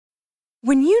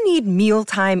When you need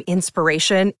mealtime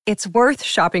inspiration, it's worth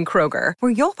shopping Kroger,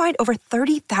 where you'll find over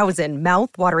 30,000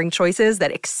 mouth-watering choices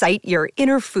that excite your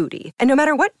inner foodie. And no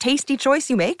matter what tasty choice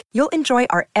you make, you'll enjoy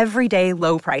our everyday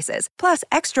low prices, plus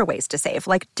extra ways to save,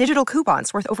 like digital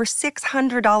coupons worth over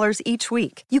 $600 each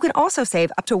week. You can also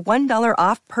save up to $1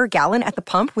 off per gallon at the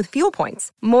pump with fuel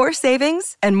points. More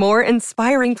savings and more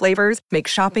inspiring flavors make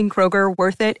shopping Kroger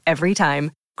worth it every time.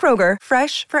 Kroger,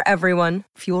 fresh for everyone.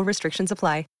 Fuel restrictions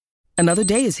apply. Another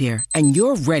day is here, and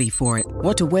you're ready for it.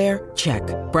 What to wear? Check.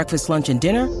 Breakfast, lunch, and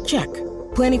dinner? Check.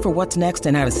 Planning for what's next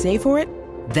and how to save for it?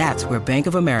 That's where Bank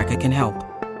of America can help.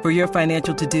 For your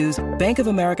financial to-dos, Bank of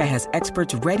America has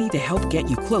experts ready to help get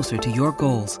you closer to your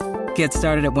goals. Get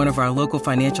started at one of our local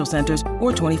financial centers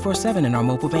or 24/7 in our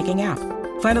mobile banking app.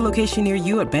 Find a location near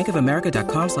you at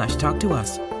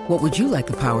bankofamerica.com/talktous. What would you like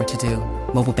the power to do?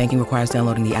 Mobile banking requires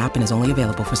downloading the app and is only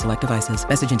available for select devices.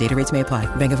 Message and data rates may apply.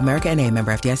 Bank of America N.A.,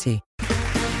 member FDIC.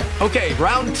 Okay,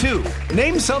 round two.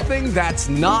 Name something that's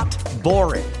not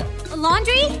boring. A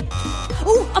laundry?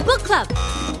 Ooh, a book club.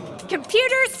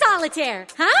 Computer solitaire,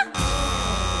 huh?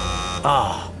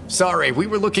 Ah, sorry, we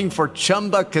were looking for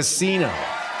Chumba Casino.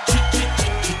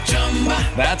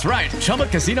 That's right,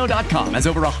 ChumbaCasino.com has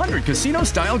over 100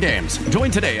 casino-style games.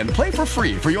 Join today and play for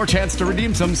free for your chance to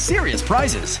redeem some serious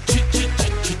prizes.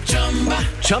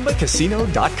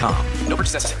 ChumbaCasino.com. No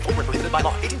purchase necessary. Void where prohibited by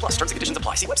law. 18 plus. Terms and conditions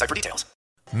apply. See website for details.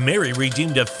 Mary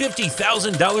redeemed a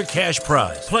 $50,000 cash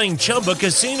prize playing Chumba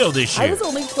Casino this year. I was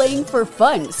only playing for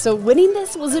fun, so winning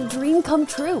this was a dream come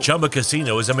true. Chumba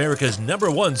Casino is America's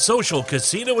 #1 social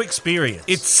casino experience.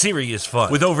 It's serious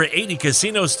fun. With over 80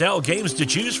 casino-style games to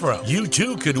choose from, you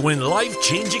too could win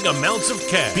life-changing amounts of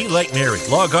cash. Be like Mary.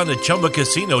 Log on to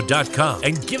ChumbaCasino.com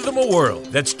and give them a whirl.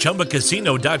 That's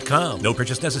ChumbaCasino.com. No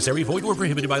purchase necessary. Void where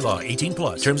prohibited by law. 18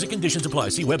 plus. Terms and conditions apply.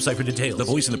 See website for details. The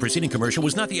voice in the preceding commercial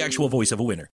was not the actual voice of a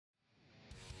winner.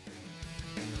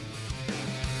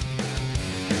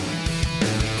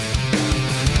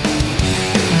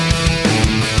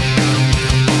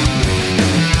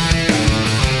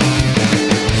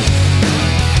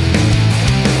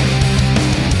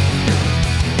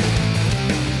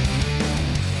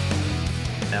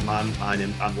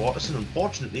 I'm Waterson.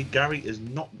 Unfortunately, Gary is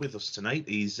not with us tonight.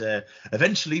 He's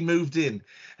eventually moved in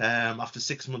after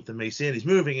 6 months of me saying he's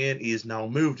moving in. He is now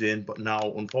moved in, but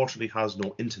now unfortunately has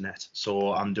no internet.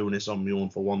 So I'm doing this on my own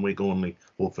for 1 week only,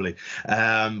 hopefully.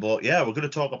 But yeah, we're going to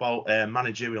talk about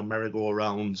managerial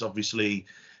merry-go-rounds. Obviously,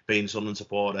 being a Sunderland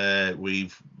supporter,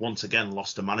 we've once again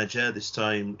lost a manager, this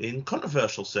time in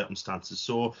controversial circumstances.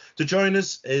 So to join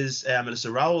us is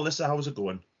Alyssa Rowell. Alyssa, how's it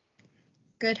going?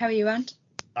 Good, how are you, Ant?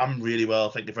 I'm really well,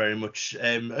 thank you very much.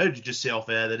 I heard you just say off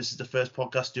air that this is the first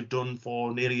podcast you've done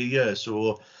for nearly a year,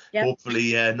 so yep.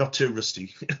 Hopefully not too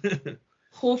rusty.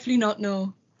 Hopefully not,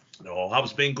 no. No,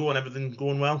 how's it been going? Everything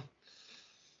going well?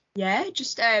 Yeah,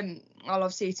 just well,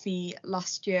 obviously it's me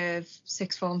last year of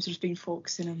sixth form, so just been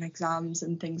focusing on exams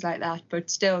and things like that, but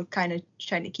still kind of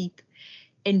trying to keep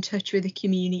in touch with the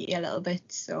community a little bit,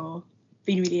 so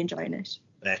been really enjoying it.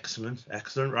 Excellent.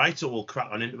 Right, so we'll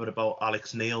crack on into it about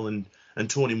Alex Neil and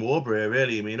Tony Mowbray,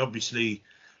 really. I mean, obviously,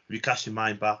 if you cast your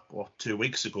mind back, 2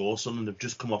 weeks ago, Sunderland have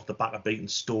just come off the back of beating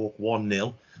Stoke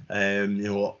 1-0.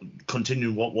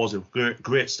 Continuing what was a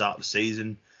great start of the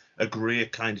season, a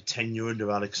great kind of tenure under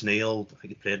Alex Neil. I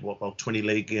think he played, about 20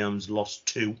 league games, lost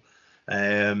 2.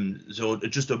 So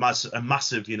just a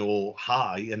massive,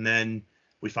 high. And then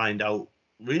we find out,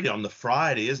 really on the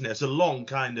Friday, isn't it? It's a long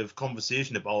kind of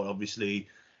conversation about, obviously,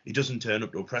 he doesn't turn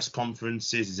up to a press conference,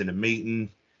 says he's in a meeting,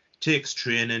 takes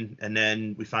training, and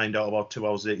then we find out about 2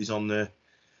 hours later he's on the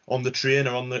train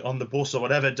or on the bus or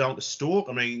whatever down to Stoke.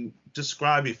 I mean,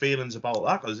 describe your feelings about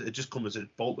that, because it just comes as a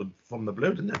bolt from the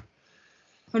blue, didn't it?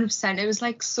 100%. It was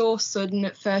so sudden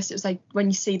at first. It was like when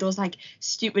you see those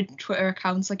stupid Twitter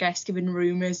accounts, I guess, giving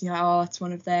rumours, oh, it's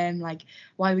one of them,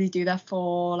 why would he do that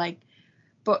for?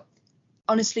 But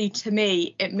honestly, to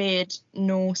me, it made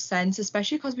no sense,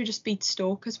 especially because we just beat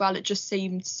Stoke as well. It just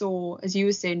seemed so, as you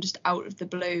were saying, just out of the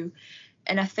blue.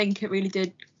 And I think it really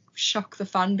did shock the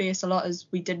fan base a lot, as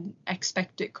we didn't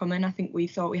expect it coming. I think we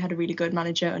thought we had a really good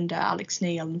manager under Alex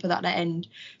Neil, and for that to end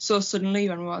so suddenly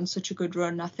when we were on such a good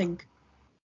run, I think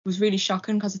was really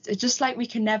shocking, because it's just we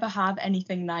can never have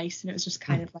anything nice, and it was just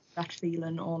kind of that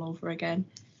feeling all over again.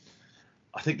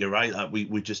 I think you're right, that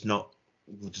we're just not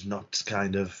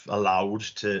kind of allowed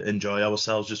to enjoy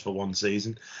ourselves just for one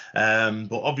season.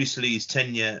 But obviously his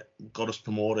tenure got us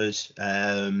promoted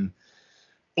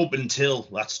up until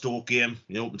that Stoke game,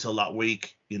 up until that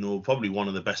week, probably one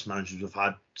of the best managers we've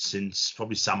had since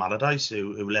probably Sam Allardyce,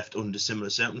 who left under similar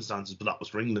circumstances, but that was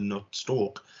for England, not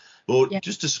Stoke. But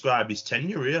just describe his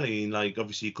tenure, really. Like,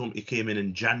 obviously, he came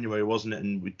in January, wasn't it?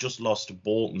 And we just lost to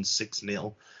Bolton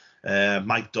 6-0.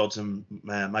 Mike Dodds and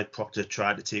Mike Proctor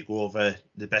tried to take over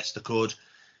the best they could.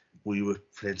 We were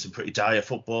playing some pretty dire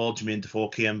football. Jermaine Defoe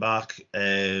came back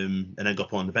and then got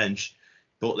put on the bench.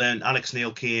 But then Alex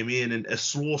Neil came in, and a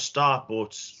slow start,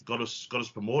 but got us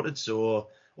promoted. So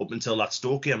up until that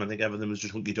Stoke game, I think everything was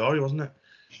just hunky-dory, wasn't it?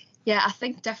 Yeah, I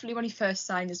think definitely when he first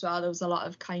signed as well, there was a lot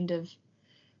of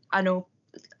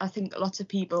I think lots of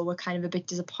people were kind of a bit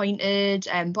disappointed.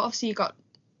 But obviously you got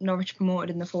Norwich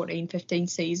promoted in the 14-15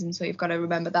 season, so you've got to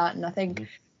remember that. And I think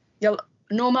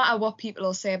no matter what people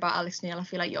will say about Alex Neil, I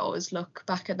feel like you always look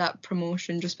back at that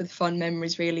promotion just with fond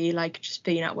memories, really, like just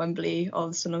being at Wembley, all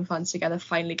the Sunderland fans together,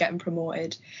 finally getting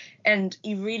promoted. And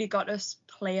he really got us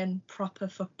playing proper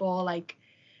football, like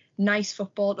nice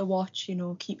football to watch,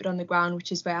 keep it on the ground,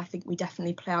 which is where I think we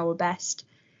definitely play our best.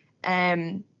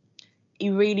 He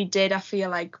really did, I feel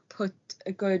like, put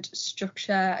a good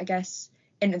structure, I guess,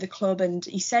 into the club, and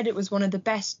he said it was one of the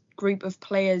best group of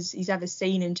players he's ever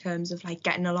seen in terms of like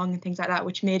getting along and things like that,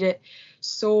 which made it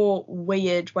so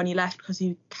weird when he left because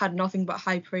he had nothing but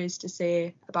high praise to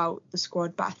say about the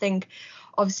squad. But I think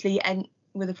obviously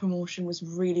with the promotion was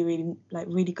really, really,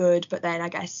 really good, but then I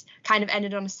guess kind of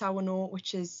ended on a sour note,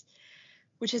 which is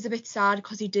a bit sad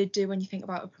because he did do, when you think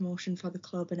about a promotion for the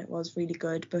club, and it was really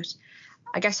good. But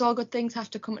I guess all good things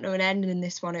have to come to an end, and in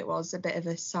this one it was a bit of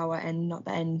a sour end, not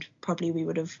the end probably we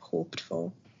would have hoped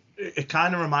for. It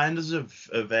kind of reminds us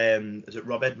of is it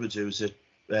Rob Edwards, who's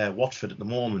at Watford at the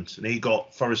moment, and he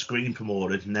got Forest Green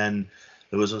promoted, and then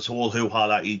there was this whole hoo-ha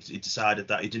that he decided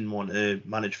that he didn't want to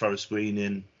manage Forest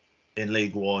Green in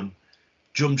League One,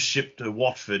 jumped ship to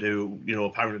Watford, who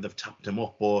apparently they've tapped him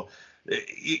up. But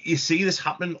you see this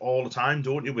happening all the time,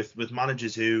 don't you, with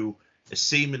managers who are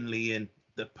seemingly in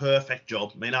the perfect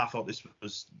job. I mean, I thought this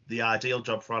was the ideal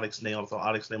job for Alex Neil. I thought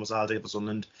Alex Neil was ideal for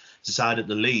Sunderland, decided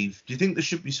to leave. Do you think there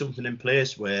should be something in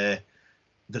place where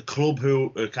the club,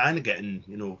 who are kind of getting,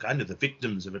 kind of the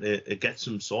victims of it get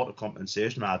some sort of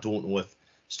compensation? I don't know if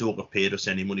Stoke have paid us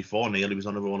any money for Neil. He was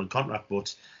on a rolling contract,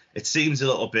 but it seems a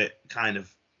little bit kind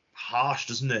of harsh,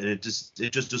 doesn't it? And it just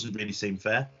doesn't really seem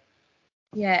fair.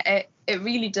 Yeah, it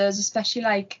really does, especially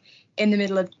like in the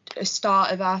middle of a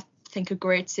start of I think a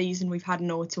great season we've had.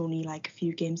 No, it's only like a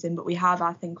few games in, but we have,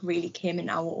 I think, really came in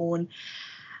our own.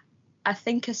 I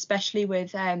think especially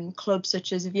with clubs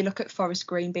such as, if you look at Forest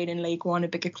Green being in League One, a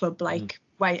bigger club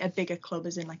a bigger club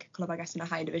as in like a club, I guess, in a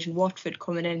higher division, Watford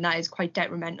coming in, that is quite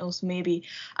detrimental. So maybe,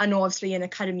 I know obviously in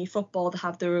academy football they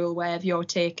have the rule where if you're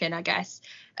taking, I guess,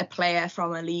 a player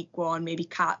from a League One, maybe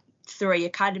Cat 3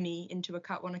 academy into a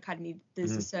Cat 1 academy,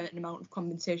 there's a certain amount of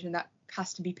compensation that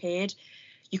has to be paid.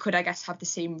 You could, I guess, have the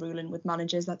same ruling with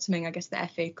managers. That's something I guess the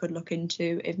FA could look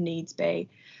into if needs be.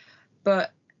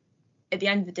 But at the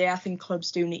end of the day, I think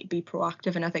clubs do need to be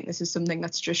proactive, and I think this is something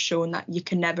that's just shown that you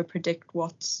can never predict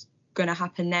what's going to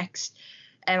happen next.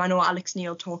 I know Alex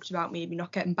Neil talked about maybe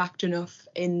not getting backed enough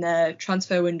in the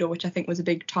transfer window, which I think was a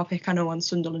big topic, I know, on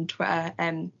Sunderland Twitter.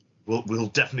 We'll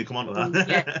definitely come on to that.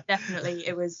 Yeah, definitely.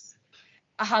 It was.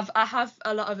 I have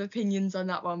a lot of opinions on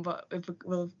that one, but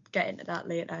we'll get into that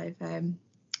later if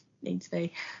needs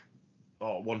be.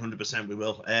 Oh, 100% we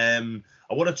will.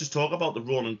 I want to just talk about the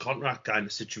rolling contract kind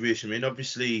of situation. I mean,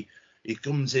 obviously, it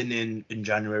comes in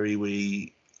January.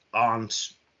 We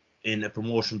aren't in a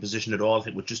promotion position at all. I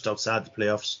think we're just outside the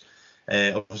playoffs.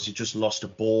 Obviously, just lost to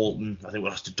Bolton. I think we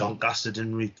lost to Doncaster,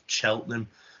 didn't we? Cheltenham.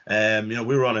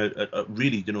 We were on a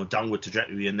really, downward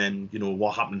trajectory, and then,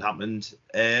 what happened.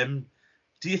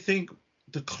 Do you think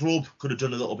the club could have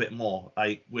done a little bit more,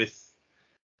 like with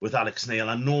Alex Neil?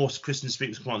 I know Christian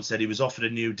Speakers come on and said he was offered a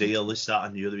new deal, this, that,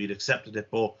 and the other. He'd accepted it,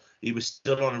 but he was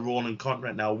still on a rolling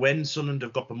contract. Now, when Sunderland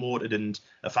have got promoted and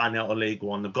are finding out of League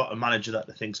One, they've got a manager that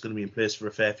they think is going to be in place for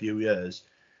a fair few years.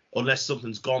 Unless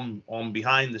something's gone on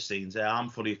behind the scenes, I'm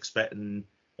fully expecting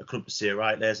a club to say,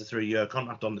 right, there's a 3-year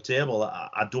contract on the table.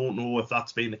 I don't know if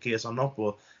that's been the case or not,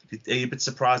 but are you a bit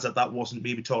surprised that wasn't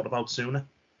maybe talked about sooner?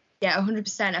 Yeah,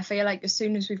 100%. I feel like as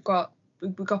soon as we got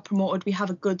promoted, we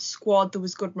have a good squad, there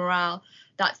was good morale.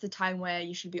 That's the time where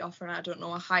you should be offering, I don't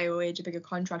know, a higher wage, a bigger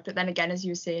contract. But then again, as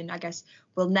you were saying, I guess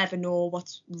we'll never know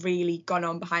what's really gone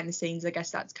on behind the scenes. I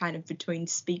guess that's kind of between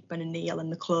Speakman and Neil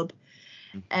and the club.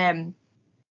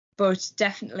 But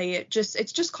definitely,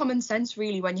 it's just common sense,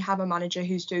 really, when you have a manager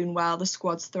who's doing well, the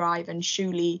squad's thrive, and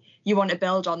surely you want to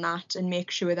build on that and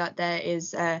make sure that there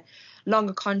is a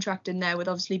longer contract in there with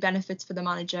obviously benefits for the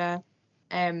manager,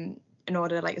 in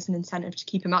order, like, as an incentive to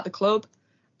keep him at the club.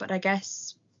 But I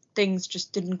guess things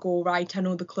just didn't go right. I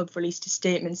know the club released a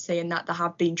statement saying that they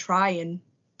have been trying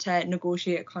to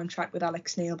negotiate a contract with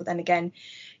Alex Neil. But then again,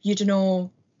 you don't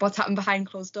know what's happened behind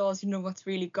closed doors. You know what's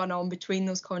really gone on between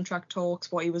those contract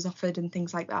talks, what he was offered and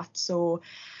things like that. So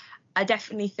I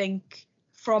definitely think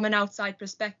from an outside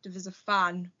perspective as a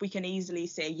fan, we can easily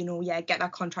say, you know, yeah, get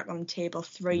that contract on the table,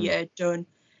 3 year done.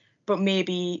 But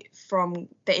maybe from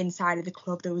the inside of the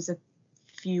club, there was a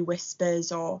few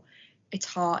whispers, or it's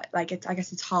hard, I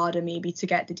guess it's harder maybe to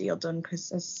get the deal done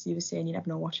because, as you were saying, you never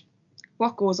know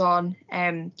what goes on.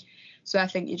 So I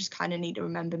think you just kind of need to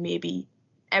remember maybe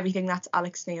everything that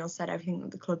Alex Neil said, everything that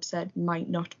the club said might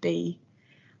not be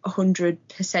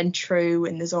 100% true,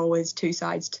 and there's always two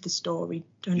sides to the story.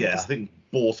 100%. Yeah, I think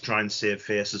both try and save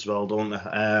face as well, don't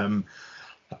they?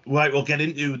 Right, we'll get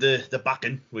into the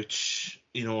backing, which,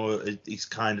 you know, he's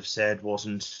kind of said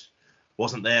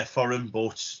wasn't there for him,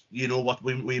 but you know what,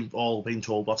 we've all been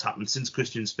told what's happened since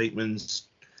Christian Speakman's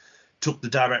took the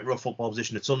director of football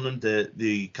position at Sunderland.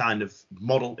 The kind of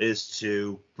model is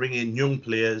to bring in young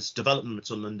players, develop them at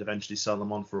Sunderland, eventually sell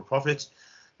them on for a profit,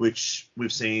 which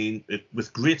we've seen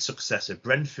with great success at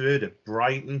Brentford, at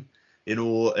Brighton, you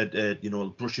know, at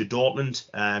Borussia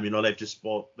Dortmund. You know, they've just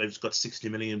got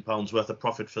 £60 million worth of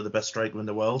profit for the best striker in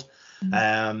the world. You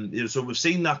know, so we've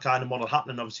seen that kind of model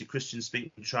happening. Obviously, Christian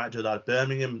Speakman tried to do that at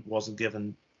Birmingham, wasn't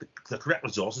given the correct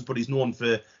resources, but he's known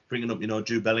for bringing up, you know,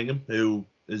 Jude Bellingham, who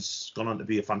has gone on to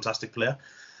be a fantastic player.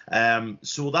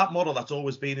 So that model that's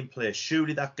always been in place,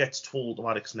 surely that gets told to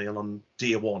Alex Neil on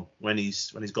day one when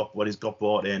he's got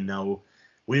brought in. Now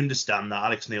we understand that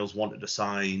Alex Neil's wanted to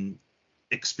sign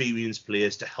experienced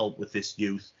players to help with this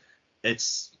youth.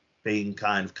 It's been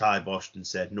kind of kiboshed and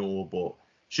said no, but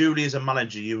surely as a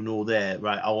manager, you know, there,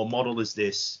 right, our model is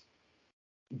this.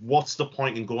 What's the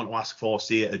point in going to ask for,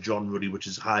 say, a John Ruddy, which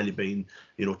has highly been,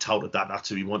 you know, touted that that's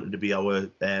who we wanted to be our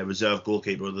reserve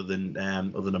goalkeeper other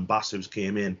than Bass, who's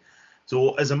came in.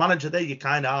 So as a manager there, you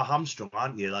kind of are hamstrung,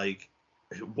 aren't you? Like,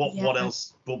 what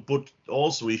else? But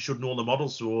also he should know the model,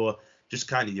 so just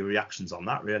kind of your reactions on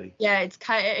that, really. Yeah,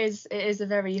 it is a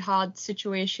very hard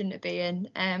situation to be in.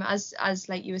 As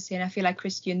like you were saying, I feel like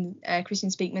Christian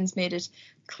Speakman's made it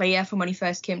clear from when he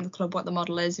first came to the club what the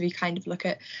model is. If you kind of look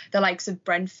at the likes of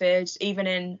Brentford, even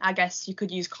in, I guess you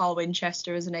could use Carl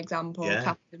Winchester as an example,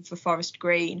 captain for Forest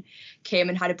Green, came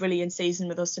and had a brilliant season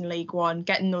with us in League One,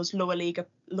 getting those lower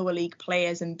league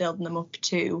players and building them up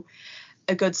to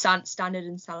a good standard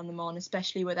and selling them on,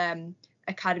 especially with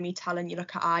academy talent. You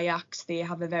look at Ajax, they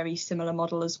have a very similar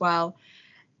model as well,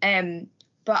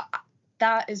 but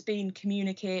that has been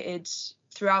communicated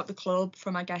throughout the club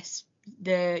from, I guess,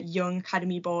 the young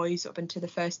academy boys up into the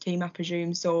first team, I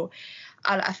presume. So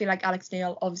I feel like Alex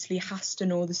Neil obviously has to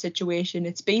know the situation.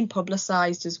 It's been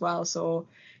publicised as well, so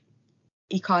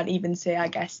he can't even say, I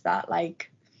guess, that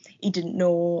like he didn't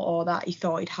know or that he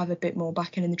thought he'd have a bit more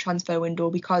backing in the transfer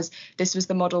window, because this was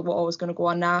the model we're always going to go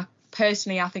on now.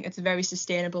 Personally, I think it's a very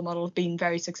sustainable model, been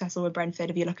very successful with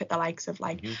Brentford. If you look at the likes of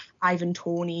like Ivan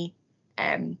Toney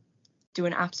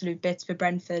doing absolute bits for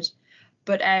Brentford.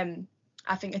 But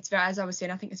I think it's very, as I was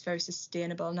saying, I think it's very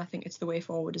sustainable, and I think it's the way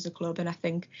forward as a club. And I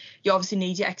think you obviously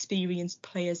need your experienced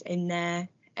players in there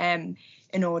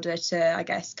in order to, I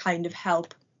guess, kind of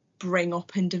help bring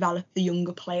up and develop the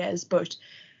younger players. But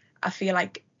I feel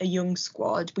like a young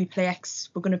squad, we're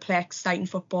going to play exciting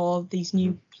football. These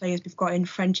new players we've got in,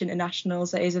 French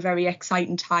internationals, it is a very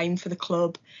exciting time for the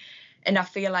club. And I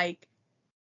feel like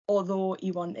although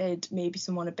he wanted maybe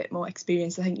someone a bit more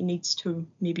experienced, I think he needs to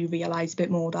maybe realise a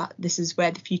bit more that this is where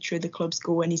the future of the club's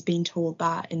going. He's been told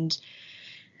that, and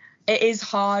it is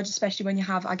hard, especially when you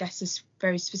have, I guess, this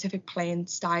very specific playing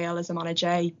style as a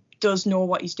manager. He does know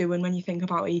what he's doing when you think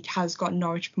about it. He has got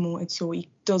Norwich promoted, so he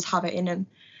does have it in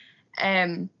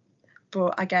him.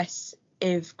 But I guess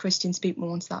if Christian Speakman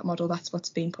wants that model, that's what's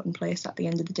being put in place at the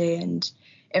end of the day. And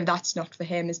if that's not for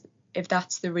him, if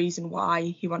that's the reason why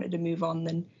he wanted to move on,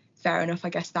 then fair enough. I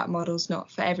guess that model's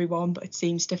not for everyone, but it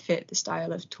seems to fit the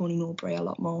style of Tony Mowbray a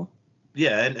lot more.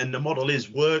 Yeah, and the model is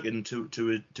working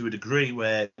to a degree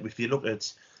where, if you look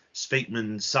at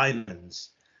Speakman's signings,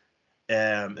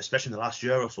 especially in the last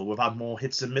year or so, we've had more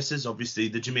hits and misses. Obviously,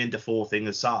 the Jermaine Defoe thing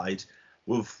aside,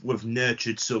 we've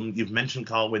nurtured some. You've mentioned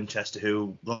Carl Winchester,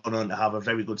 who gone on to have a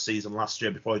very good season last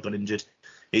year before he got injured.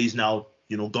 He's now,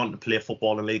 you know, gone to play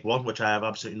football in League One, which I have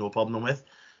absolutely no problem with.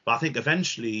 But I think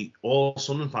eventually all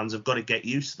Sunderland fans have got to get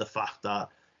used to the fact that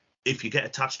if you get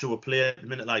attached to a player at the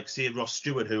minute, like say Ross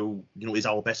Stewart, who, you know, is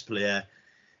our best player,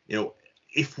 you know,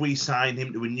 if we sign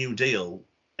him to a new deal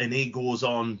and he goes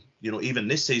on, you know, even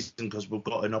this season, because we've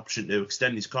got an option to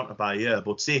extend his contract by a year,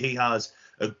 but say he has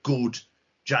a good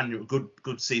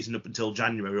season up until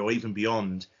January or even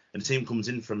beyond, and a team comes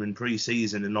in from in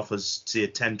pre-season and offers, say,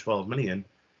 10, 12 million,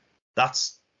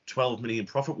 that's 12 million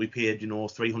profit. We paid,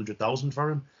 300,000 for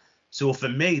him. So for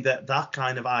me, that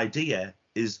kind of idea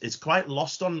it's quite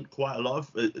lost on quite a lot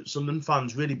of Sunderland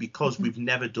fans, really, because we've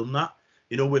never done that.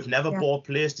 We've never bought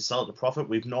players to sell at the profit.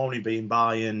 We've normally been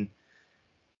buying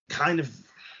kind of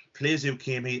players who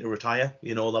came here to retire,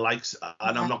 the likes,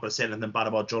 and I'm not going to say anything bad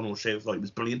about John O'Shea, I thought he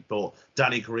was brilliant, but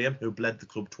Danny Graham, who bled the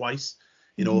club twice,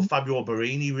 Fabio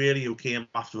Barini, really, who came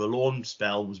after a loan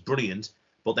spell, was brilliant,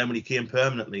 but then when he came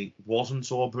permanently, wasn't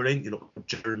so brilliant,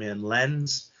 Jermaine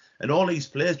Lenz, and all these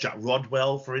players, Jack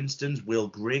Rodwell, for instance, Will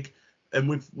Grigg, and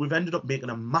we've ended up making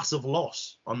a massive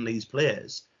loss on these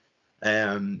players.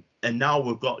 And now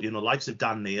we've got, likes of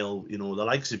Dan Neil, the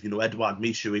likes of, Edouard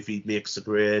Michou, if he makes the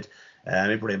grade,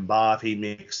 Ibrahim Ba, if he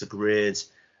makes the grade.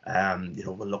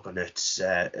 We're looking at,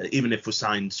 even if we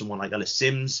signed someone like Ellis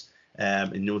Sims,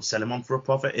 and, sell him on for a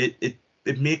profit,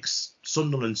 it makes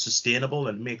Sunderland sustainable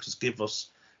and makes us give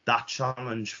us that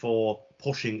challenge for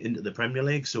pushing into the Premier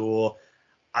League. So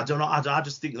I don't know. I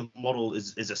just think the model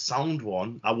is a sound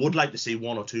one. I would like to see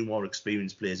one or two more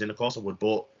experienced players in, of course I would,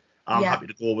 but I'm happy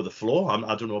to go with the flow.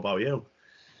 I don't know about you.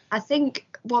 I think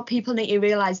what people need to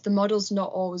realise, the model's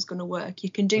not always going to work. You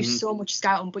can do so much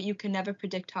scouting, but you can never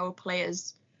predict how a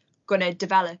player's going to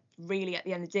develop, really, at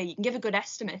the end of the day. You can give a good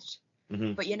estimate,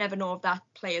 but you never know if that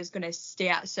player's going to stay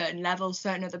at a certain level,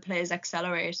 certain other players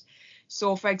accelerate.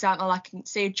 So, for example, I can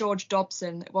say George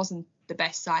Dobson, it wasn't the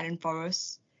best signing for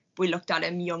us. We looked at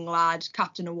him, young lad,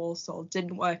 captain of Walsall,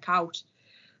 didn't work out.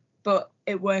 But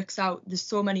it works out. There's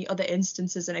so many other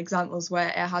instances and examples where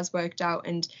it has worked out,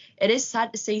 and it is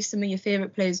sad to see some of your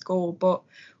favourite players go. But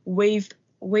we've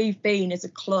been, as a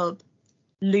club,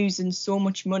 losing so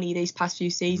much money these past few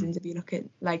seasons. If you look at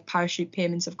like parachute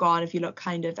payments have gone, if you look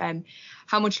kind of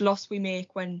how much loss we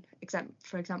make when,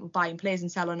 for example, buying players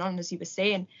and selling on, as you were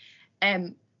saying.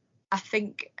 I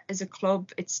think as a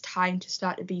club, it's time to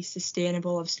start to be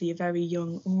sustainable. Obviously, a very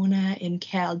young owner in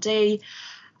KLD.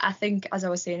 I think, as I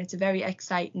was saying, it's a very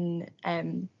exciting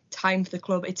time for the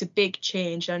club. It's a big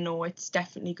change. I know it's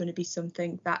definitely going to be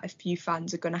something that a few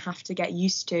fans are going to have to get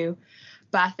used to.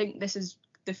 But I think this is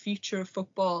the future of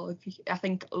football. I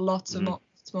think lots of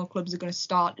small clubs are going to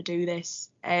start to do this.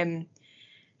 And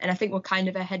I think we're kind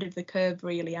of ahead of the curve,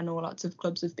 really. I know lots of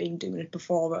clubs have been doing it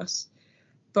before us.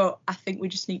 But I think we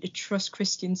just need to trust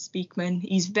Christian Speakman.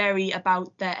 He's very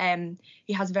about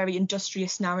he has a very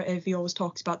industrious narrative. He always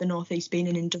talks about the North East being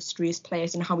an industrious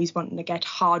place and how he's wanting to get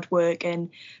hard work and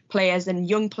players and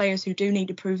young players who do need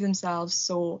to prove themselves.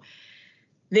 So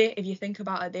if you think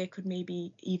about it, they could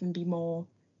maybe even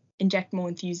inject more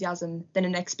enthusiasm than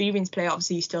an experienced player.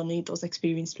 Obviously, you still need those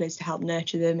experienced players to help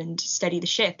nurture them and steady the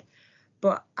ship.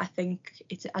 But I think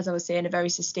it's, as I was saying, a very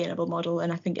sustainable model,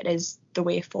 and I think it is the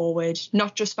way forward,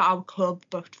 not just for our club,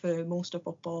 but for most of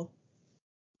football.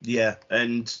 Yeah,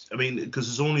 and I mean, because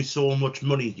there's only so much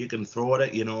money you can throw at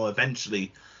it,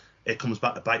 eventually it comes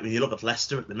back to bite. When you look at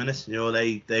Leicester at the minute,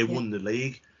 they won the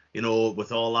league,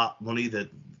 with all that money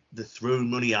that they threw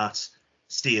money at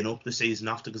staying up the season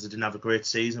after because they didn't have a great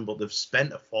season, but they've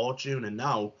spent a fortune and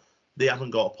now they haven't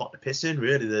got a pot to piss in,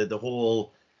 really. The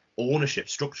whole ownership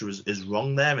structure is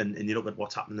wrong there, and you look at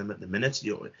what's happening to them at the minute.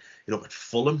 You look at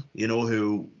Fulham,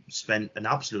 who spent an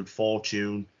absolute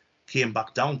fortune, came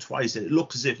back down twice. It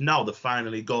looks as if now they've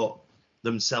finally got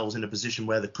themselves in a position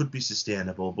where they could be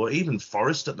sustainable. But even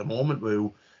Forest at the moment,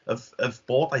 who have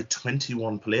bought like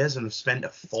 21 players and have spent a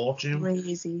fortune.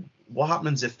 Crazy. What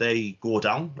happens if they go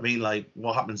down? I mean, like,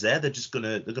 what happens there? They're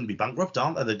gonna be bankrupt,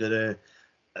 aren't they? They're gonna.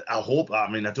 I hope.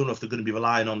 I mean, I don't know if they're going to be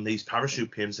relying on these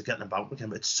parachute payments to get them back again.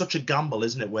 But it's such a gamble,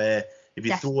 isn't it? Where if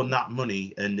you throw in that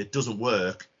money and it doesn't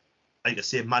work, like I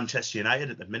say, Manchester United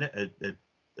at the minute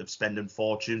are spending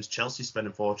fortunes. Chelsea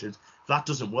spending fortunes. If that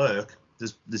doesn't work,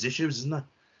 there's issues, isn't there?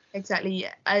 Exactly.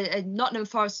 Nottingham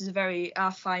Forest I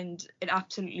find it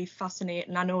absolutely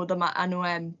fascinating. I know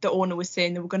the owner was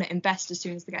saying they were going to invest as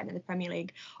soon as they get into the Premier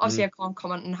League. Obviously, I can't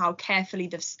comment on how carefully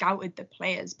they've scouted the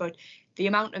players, but the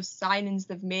amount of signings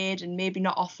they've made and maybe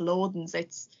not offloadings,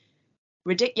 it's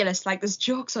ridiculous. Like, there's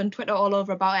jokes on Twitter all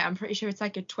over about it. I'm pretty sure it's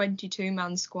like a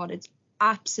 22-man squad. It's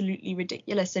absolutely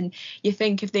ridiculous. And you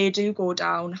think if they do go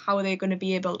down, how are they going to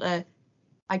be able to,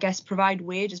 I guess, provide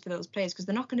wages for those players? Because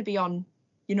they're not going to be on,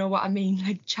 you know what I mean,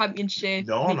 like championship.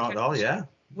 No, not at all, yeah.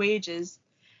 Wages.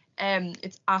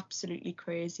 It's absolutely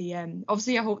crazy.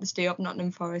 Obviously, I hope they stay up.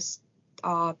 Nottingham Forest,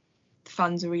 the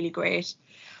fans are really great.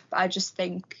 But I just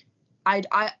think,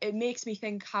 it makes me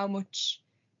think how much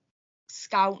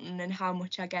scouting and how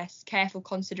much, I guess, careful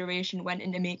consideration went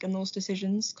into making those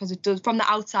decisions. Because it does, from the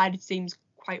outside, it seems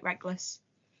quite reckless.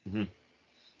 Mm-hmm.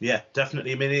 Yeah,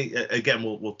 definitely. I mean, again,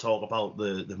 we'll talk about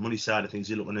the money side of things.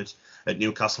 You're looking at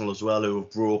Newcastle as well, who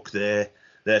have broke their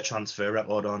transfer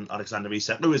record on Alexander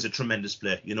Isak, who is a tremendous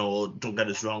player. You know, don't get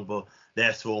us wrong, but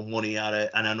they're throwing money at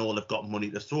it, and I know they've got money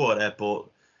to throw at it, but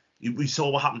we saw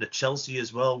what happened to Chelsea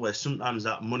as well, where sometimes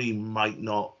that money might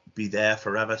not be there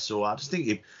forever. So I just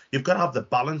think you've got to have the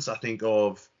balance, I think,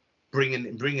 of bringing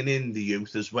in the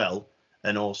youth as well,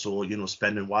 and also, you know,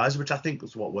 spending wise, which I think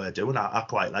is what we're doing. I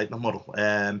quite like the model,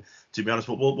 to be honest.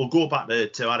 But we'll go back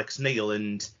to Alex Neil,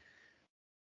 and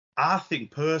I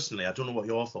think personally, I don't know what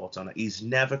your thoughts on it, he's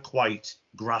never quite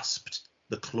grasped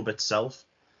the club itself.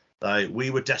 Like,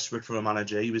 we were desperate for a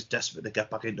manager. He was desperate to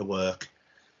get back into work.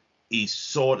 He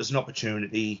saw it as an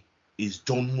opportunity. He's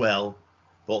done well,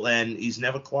 but then he's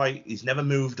never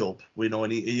moved up. We know,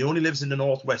 and he only lives in the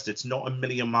northwest. It's not a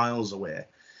million miles away.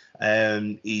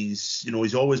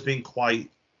 He's always been quite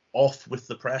off with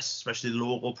the press, especially the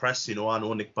local press. You know, I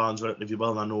know Nick Barnes relatively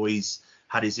well. I know he's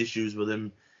had his issues with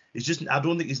him. It's just, I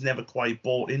don't think he's never quite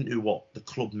bought into what the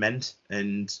club meant,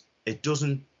 and it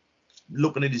doesn't.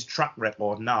 Looking at his track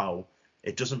record now,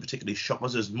 it doesn't particularly shock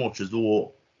us as much as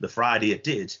though the Friday it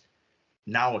did.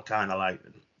 Now it kind of like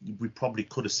we probably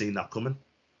could have seen that coming.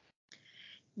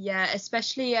 Yeah,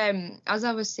 especially as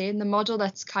I was saying, the model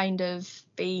that's kind of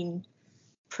been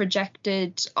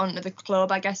projected onto the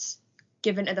club, I guess,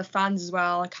 given to the fans as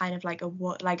well, kind of like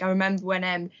I remember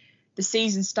when the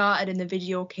season started and the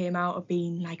video came out of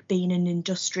being an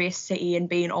industrious city and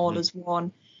being all as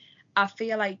one. I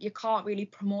feel like you can't really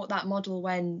promote that model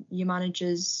when your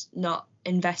manager's not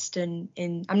investing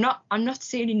in. I'm not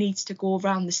saying he needs to go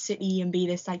around the city and be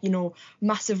this, like, you know,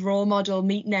 massive role model,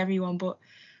 meeting everyone, but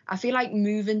I feel like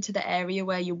moving to the area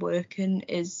where you're working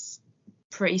is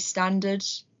pretty standard,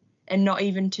 and not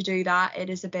even to do that, it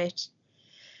is a bit,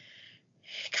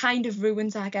 kind of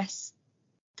ruins, I guess,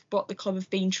 what the club have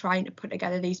been trying to put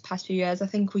together these past few years. I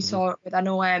think we saw it with, I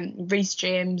know, Reece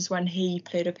James when he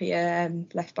played up here,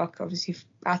 left back. Obviously,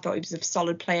 I thought he was a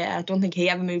solid player. I don't think he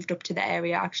ever moved up to the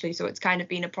area, actually. So it's kind of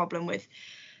been a problem with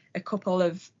a couple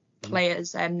of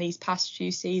players these past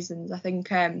few seasons. I think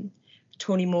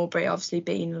Tony Mowbray, obviously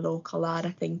being a local lad,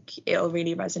 I think it'll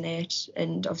really resonate.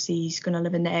 And obviously he's going to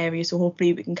live in the area. So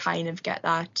hopefully we can kind of get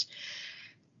that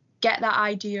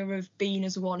idea of being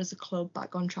as one as a club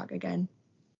back on track again.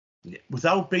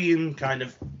 Without being kind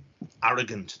of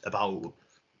arrogant about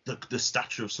the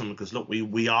stature of something, because look,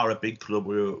 we are a big club.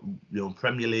 We're, you know,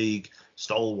 Premier League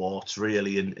stalwarts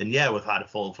really, and yeah, we've had a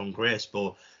fall from grace,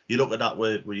 but you look at that,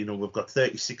 we've got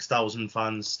 36,000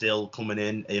 fans still coming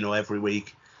in, you know, every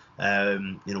week.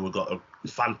 We've got a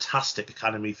fantastic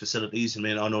academy facilities. I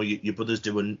mean, I know your brother's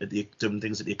doing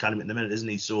things at the academy at the minute, isn't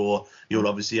he? So you'll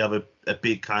obviously have a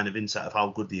big kind of insight of how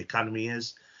good the academy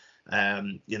is.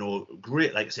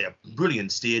 Great, like I say, a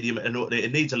brilliant stadium. I know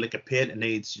it needs a lick of paint. It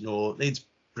needs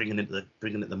bringing into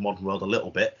the modern world a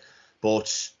little bit,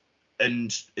 but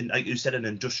and like you said, an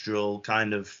industrial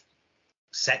kind of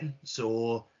setting.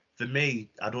 So for me,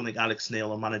 I don't think Alex Neil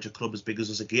will manage a club as big as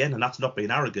us again, and that's not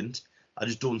being arrogant. I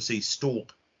just don't see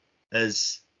Stoke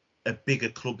as a bigger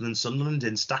club than Sunderland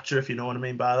in stature, if you know what I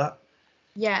mean by that.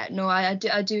 Yeah, no, I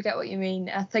do get what you mean.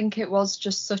 I think it was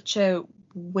just such a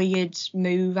weird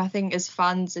move. I think as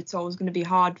fans, it's always going to be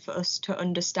hard for us to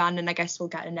understand, and I guess we'll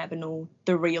get to never know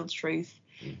the real truth.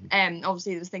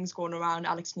 Obviously, there's things going around.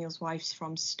 Alex Neil's wife's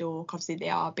from Stoke. Obviously, they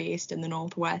are based in the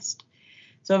northwest.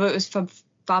 So if it was for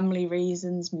family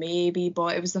reasons, maybe,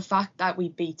 but it was the fact that we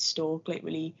beat Stoke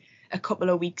literally a couple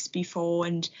of weeks before,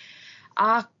 and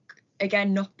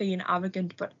again, not being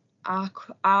arrogant, but I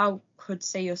could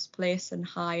see us placing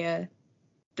higher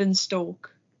than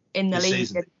Stoke in the league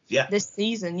this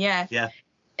season. Yeah.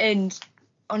 And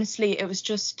honestly, it was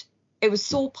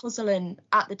so puzzling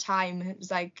at the time. It was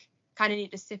like, kind of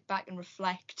need to sit back and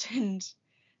reflect and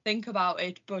think about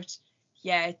it. But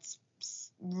yeah, it's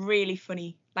really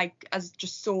funny, like, as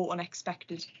just so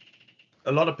unexpected.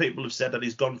 A lot of people have said that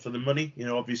he's gone for the money. You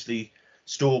know, obviously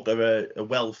Stoke are a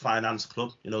well-financed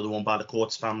club. You know, they're owned by the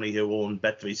Coates family, who own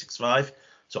Bet365.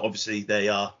 So obviously they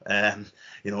are,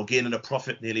 gaining a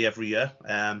profit nearly every year.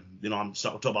 I'm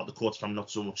talking about the Coates family, not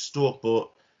so much Stoke,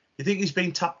 but you think he's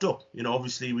been tapped up. You know,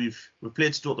 obviously we've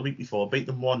played Stoke the week before, beat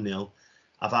them 1-0.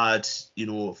 I've had,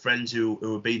 friends who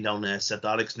have been down there said that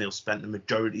Alex Neil spent the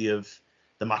majority of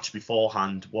the match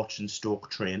beforehand watching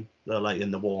Stoke train, like in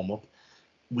the warm-up.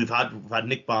 We've had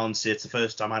Nick Barnes say it's the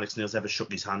first time Alex Neil's ever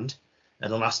shook his hand.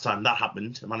 And the last time that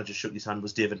happened, the manager shook his hand,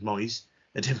 was David Moyes.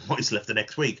 And David Moyes left the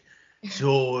next week.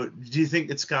 So do you think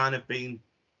it's kind of been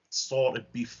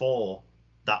sorted before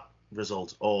that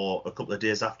result or a couple of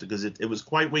days after? Because it was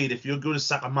quite weird. If you're going to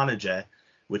sack a manager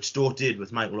which Stoke did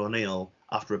with Michael O'Neill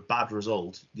after a bad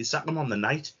result, you sack him on the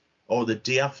night or the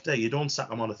day after. You don't sack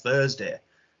him on a Thursday.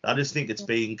 I just think it's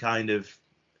been kind of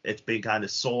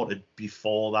sorted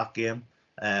before that game,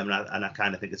 and I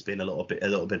kind of think it's been a little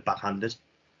bit backhanded.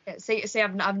 Yeah, see,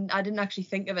 I didn't actually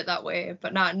think of it that way,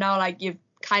 but now like you've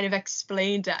kind of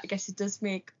explained it, I guess it does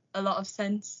make a lot of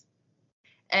sense.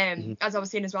 As I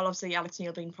was saying as well, obviously Alex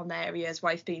Neil being from the area, his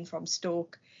wife being from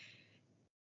Stoke.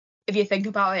 If you think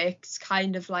about it, it's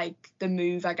kind of like the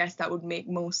move, I guess, that would make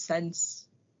most sense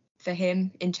for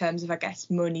him in terms of, I guess,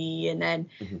 money and then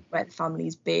where the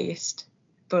family's based.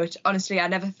 But honestly, I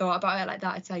never thought about it like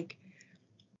that. It's like,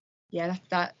 yeah,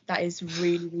 that is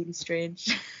really, really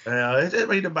strange.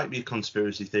 It might be a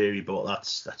conspiracy theory, but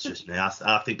that's just me.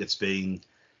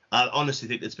 I honestly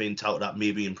think it's been touted at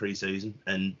maybe in pre-season,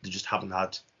 and they just haven't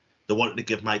had. They wanted to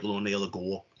give Michael O'Neill a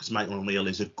go because Michael O'Neill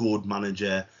is a good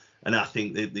manager, and I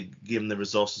think they give him the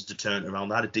resources to turn it around.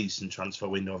 They had a decent transfer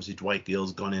window. Obviously, Dwight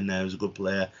Gale's gone in there, who's a good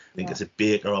player. I think it's a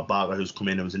Baker or Barker who's come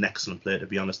in and was an excellent player, to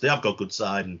be honest. They have got a good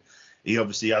side, and he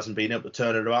obviously hasn't been able to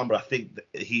turn it around, but I think that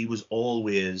he was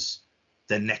always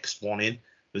the next one in.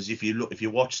 Because if you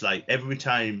watch, like, every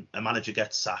time a manager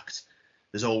gets sacked,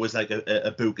 there's always like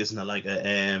a book, isn't there? Like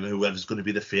whoever's going to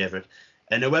be the favourite,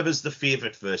 and whoever's the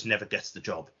favourite first never gets the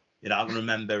job. You know, I can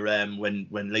remember when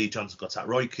Lee Johnson got sacked,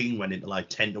 Roy Keane went into like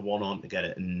 10-1 on to get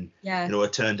it, and you know,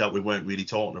 it turned out we weren't really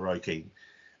talking to Roy Keane.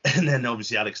 And then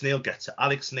obviously Alex Neil gets it.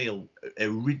 Alex Neil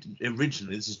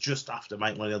originally, this is just after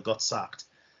Michael O'Neill got sacked,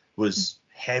 was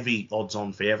heavy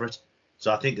odds-on favourite.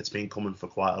 So I think it's been coming for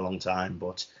quite a long time,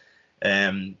 but.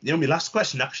 You know, my last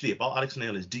question actually about Alex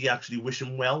Neil is: do you actually wish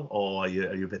him well, or are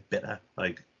you a bit bitter?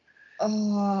 Like,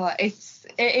 it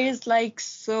is like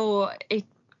so.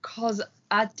 Because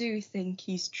I do think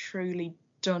he's truly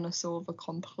done us over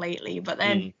completely. But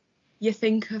then you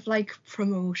think of like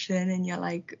promotion, and you're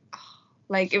like,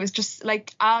 like it was just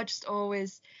like I just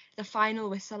always the final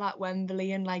whistle at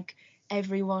Wembley, and like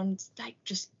everyone's like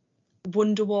just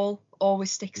Wonderwall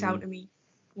always sticks out to me.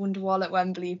 Wonderwall at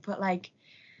Wembley, but like.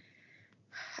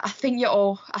 I think you're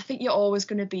always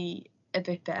going to be a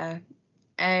bit better.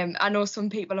 I know some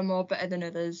people are more better than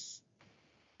others.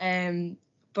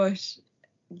 But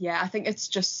yeah, I think it's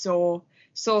just so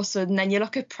sudden. And you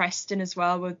look at Preston as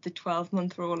well with the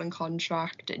 12-month rolling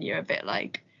contract, and you're a bit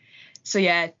like, so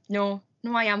yeah, no,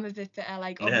 I am a bit better.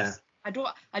 Like, I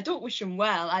don't wish him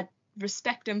well. I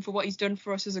respect him for what he's done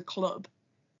for us as a club.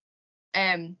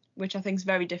 Which I think is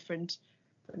very different.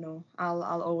 But no, I'll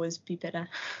always be better.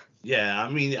 Yeah, I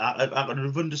mean, I would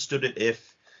have understood it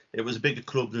if it was a bigger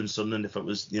club than Sunderland. If it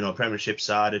was, you know, a Premiership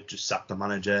side, it just sacked the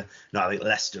manager. No, I think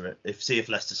Leicester. If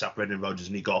Leicester sacked Brendan Rodgers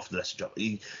and he got off the Leicester job,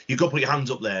 you got to put your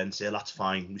hands up there and say that's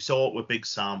fine. We saw it with Big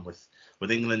Sam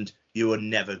with England. You were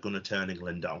never going to turn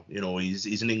England down. You know,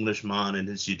 he's an Englishman and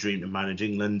it's your dream to manage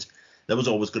England. That was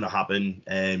always going to happen.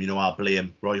 You know, I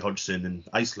blame Roy Hodgson and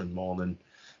Iceland more than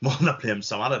I blame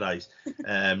Sam Allardyce.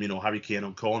 You know, Harry Kane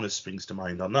on corners springs to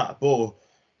mind on that, but.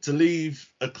 To leave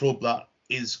a club that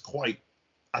is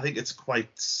I think it's quite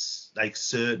like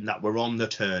certain that we're on the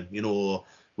turn. You know,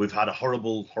 we've had a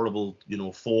horrible, you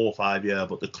know, 4 or 5 year,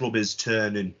 but the club is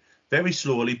turning very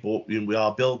slowly. But you know, we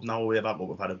are building our way back. But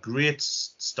we've had a great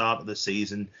start of the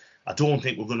season. I don't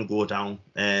think we're going to go down.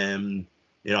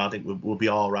 You know, I think we'll be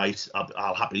all right.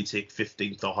 I'll happily take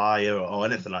 15th or higher or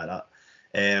anything like that.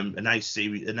 A nice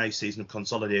season of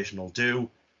consolidation will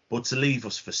do. But to leave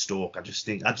us for Stoke, I just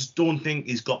don't think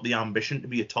he's got the ambition to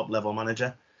be a top level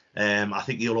manager. I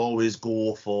think he'll always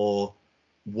go for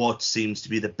what seems to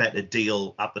be the better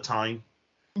deal at the time.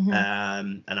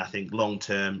 And I think long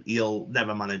term, he'll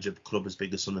never manage a club as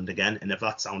big as Sunderland again. And if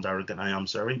that sounds arrogant, I am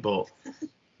sorry, but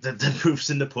the proof's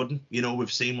in the pudding. You know,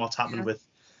 we've seen what's happened with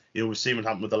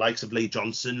the likes of Lee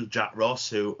Johnson, Jack Ross,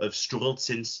 who have struggled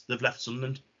since they've left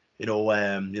Sunderland. You know,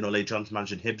 Lee Johnson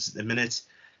managing Hibs at the minute.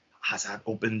 Has had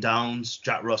up and downs.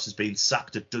 Jack Ross has been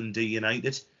sacked at Dundee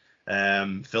United.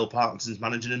 Phil Parkinson's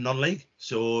managing in non-league.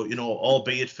 So, you know,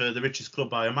 albeit for the richest club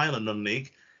by a mile in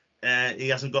non-league, he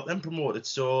hasn't got them promoted.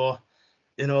 So,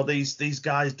 you know, these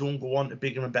guys don't go on to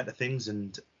bigger and better things,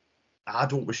 and I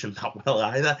don't wish them that well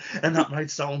either. And that might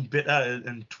sound bitter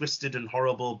and twisted and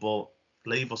horrible, but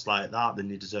leave us like that, then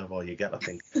you deserve all you get, I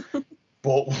think.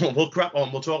 But we'll crack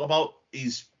on. We'll talk about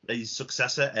his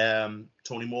successor,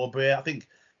 Tony Mowbray. I think,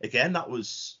 again, that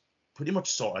was pretty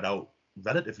much sorted out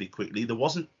relatively quickly. There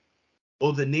wasn't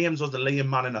other names. Other Liam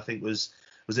Manning, I think, was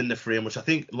in the frame, which I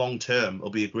think long term will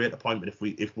be a great appointment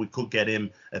if we could get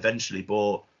him eventually.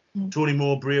 But Tony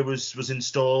Mowbray was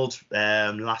installed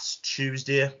last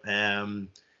Tuesday.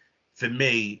 For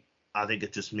me, I think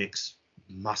it just makes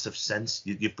massive sense.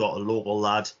 You've got a local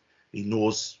lad. He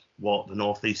knows what the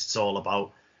North East's all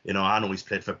about. You know, I know he's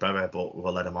played for Borough, but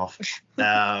we'll let him off.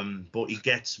 But he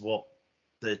gets what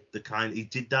the kind. He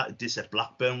did this at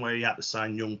Blackburn, where he had to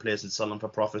sign young players and sell them for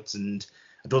profits, and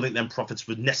I don't think them profits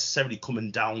were necessarily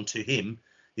coming down to him.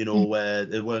 You know, where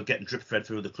they weren't getting drip fed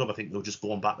through the club. I think they were just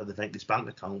going back to the Ventus bank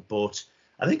account. But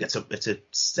I think it's a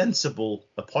sensible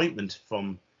appointment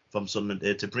from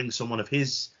Sunderland to bring someone of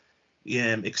his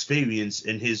experience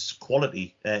and his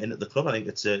quality into the club. I think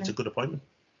it's a good appointment.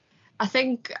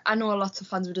 I know lots of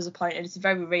fans were disappointed. It's a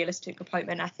very realistic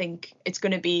appointment. I think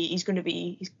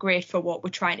he's great for what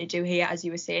we're trying to do here, as you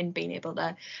were saying, being able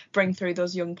to bring through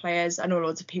those young players. I know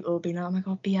loads of people will be like, oh my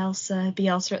God,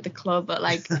 Bielsa at the club, but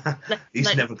like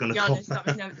he's never going to come. That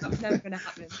was never going to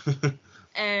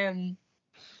happen.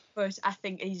 But I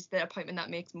think he's the appointment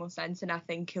that makes more sense, and I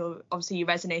think he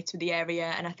resonates with the area,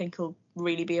 and I think he'll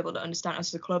really be able to understand us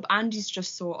as a club, and he's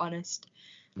just so honest.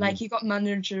 Like, he got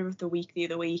manager of the week the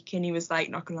other week, and he was like,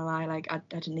 not gonna lie, like I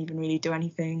didn't even really do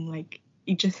anything. Like,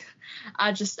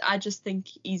 I just think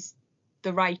he's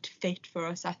the right fit for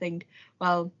us. I think,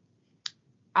 well,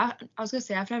 I was gonna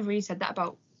say I've never really said that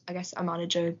about, I guess, a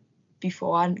manager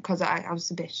before, and because I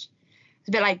was a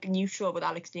bit like neutral with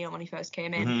Alex Neil when he first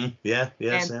came in. Mm-hmm.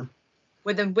 Yeah, same.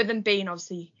 With him being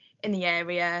obviously in the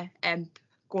area and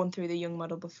going through the young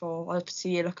model before.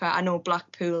 Obviously, you look at, I know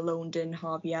Blackpool loaned in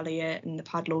Harvey Elliott, and they've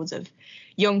had loads of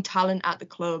young talent at the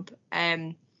club.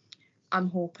 I'm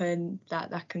hoping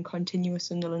that can continue with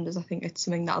Sunderland, as I think it's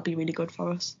something that'll be really good for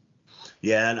us.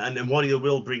 Yeah, and what he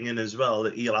will bring in as well,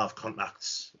 that he'll have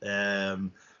contacts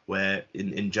where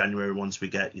in January, once we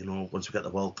get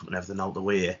the World Cup and everything out the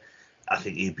way, I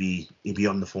think he'd be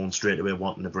on the phone straight away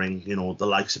wanting to bring, the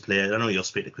likes of players. I know you'll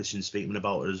speak to Christian Speakman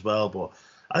about it as well, but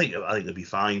I think it'll be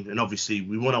fine. And obviously,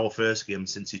 we won our first game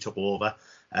since he took over.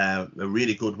 A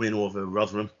really good win over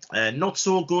Rotherham. Not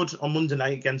so good on Monday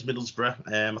night against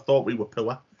Middlesbrough. I thought we were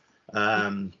poor.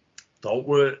 Thought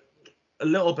we were a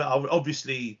little bit.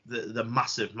 Obviously, the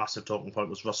massive talking point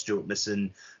was Ross Stewart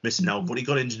missing out, but he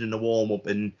got injured in the warm up,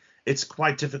 and it's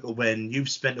quite difficult when you've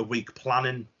spent a week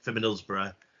planning for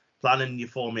Middlesbrough, planning your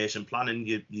formation, planning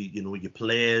your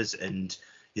players and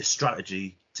your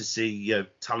strategy, to see your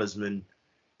talisman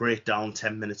break down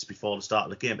 10 minutes before the start of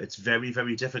the game. It's very,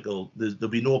 very difficult. There'll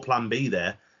be no plan B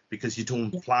there, because you don't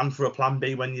plan for a plan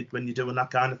B when you're doing that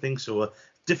kind of thing. So a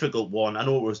difficult one. I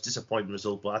know it was a disappointing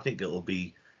result, but I think it'll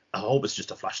be. I hope it's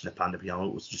just a flash in the pan. To be honest,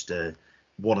 it was just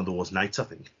one of those nights, I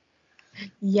think.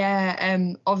 Yeah.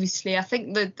 Obviously, I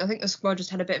think the squad just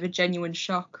had a bit of a genuine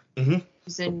shock.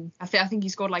 Mm-hmm. I think he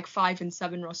scored like 5 and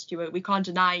 7. Ross Stewart. We can't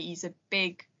deny he's a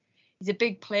big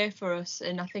player for us,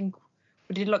 and I think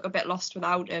we did look a bit lost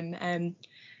without him.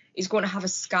 He's going to have a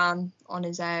scan on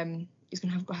his he's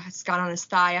going to have a scan on his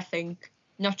thigh, I think.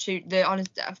 Not too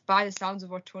by the sounds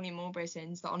of what Tony Mowbray's saying,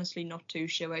 he's honestly not too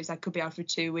sure. He's like, could be out for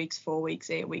 2 weeks, 4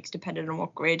 weeks, 8 weeks, depending on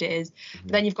what grade it is. Mm-hmm.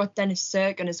 But then you've got Dennis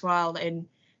Serkin as well in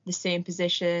the same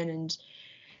position, and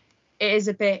it's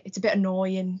a bit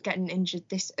annoying getting injured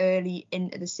this early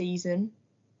into the season.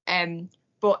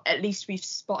 But at least we've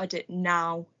spotted it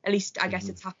now. At least I guess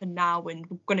it's happened now, and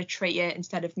we're going to treat it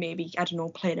instead of maybe, I don't know,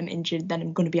 playing him injured, then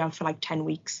I'm going to be out for like 10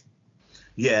 weeks.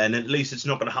 Yeah, and at least it's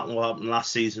not going to happen what happened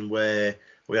last season, where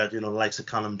we had, the likes of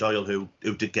Callum Doyle who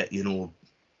did get, eaten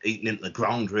into the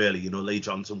ground, really. Lee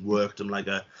Johnson worked him like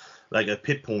a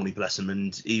pit pony, bless him,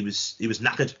 and he was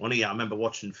knackered. I remember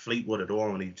watching Fleetwood at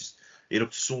all, and he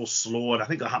looked so slow, and I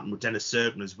think that happened with Dennis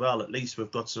Serkin as well. At least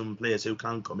we've got some players who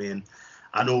can come in.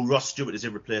 I know Ross Stewart is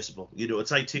irreplaceable.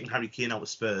 It's like taking Harry Kane out of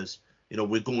Spurs.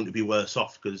 We're going to be worse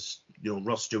off, because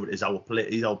Ross Stewart is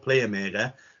he's our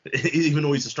playmaker. Even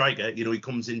though he's a striker, he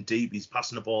comes in deep. He's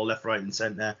passing the ball left, right, and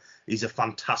centre. He's a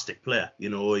fantastic player.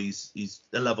 He's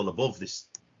a level above this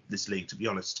league, to be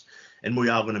honest. And we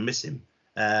are going to miss him.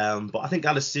 But I think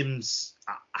Alice Sims,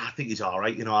 I think he's all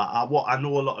right. I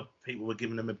know a lot of people were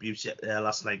giving him abuse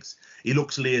last night. He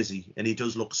looks lazy and he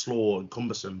does look slow and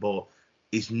cumbersome, but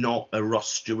he's not a Ross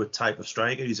Stewart type of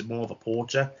striker. He's more of a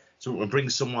poacher. So we can bring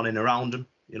someone in around him.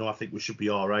 I think we should be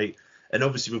all right. And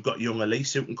obviously we've got young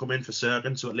Elise who can come in for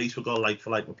Serkin. So at least we've got a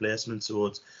like-for-like replacement.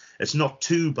 So it's not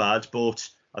too bad. But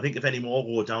I think if any more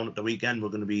go down at the weekend, we're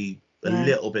going to be a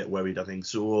little bit worried, I think.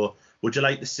 So would you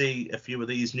like to see a few of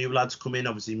these new lads come in?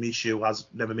 Obviously, Michu has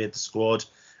never made the squad.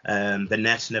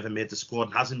 Bennett never made the squad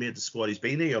and hasn't made the squad. He's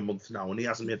been here a month now and he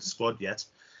hasn't made the squad yet.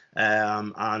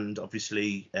 And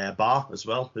obviously Barr as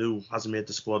well, who hasn't made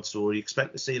the squad. So you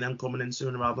expect to see them coming in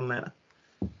sooner rather than later?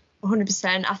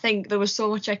 100%. I think there was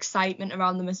so much excitement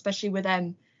around them, especially with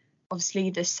obviously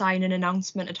the signing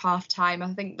announcement at half-time.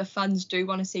 I think the fans do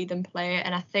want to see them play,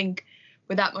 and I think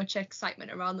with that much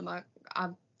excitement around them, I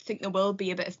think there will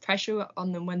be a bit of pressure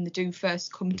on them when they do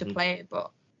first come to play. But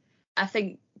I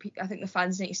think the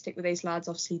fans need to stick with these lads.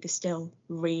 Obviously, they're still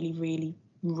really, really,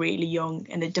 really young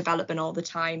and they're developing all the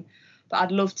time. But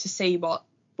I'd love to see what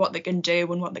they can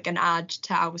do and what they can add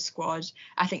to our squad.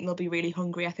 I think they'll be really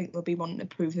hungry. I think they'll be wanting to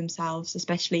prove themselves,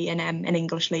 especially in an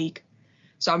English league.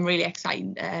 So I'm really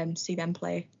excited to see them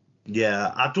play.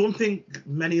 Yeah, I don't think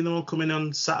many of them will come in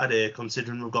on Saturday,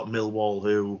 considering we've got Millwall,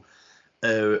 who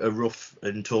are a rough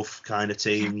and tough kind of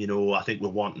team. You know, I think we're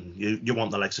wanting you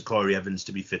want the likes of Corey Evans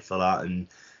to be fit for that, and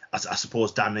I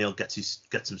suppose Dan Neil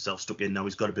gets himself stuck in now.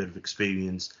 He's got a bit of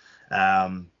experience,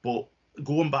 but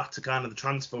going back to kind of the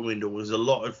transfer window, there was a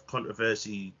lot of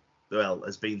controversy, well,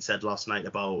 as being said last night,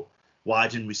 about why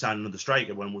didn't we sign another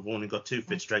striker when we've only got 2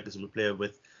 fit strikers and we play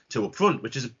with 2 up front,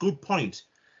 which is a good point.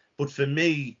 But for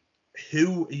me,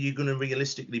 who are you going to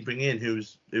realistically bring in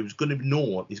who's going to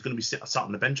know he's going to be sat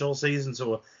on the bench all season?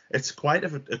 So it's quite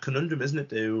a conundrum,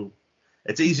 isn't it?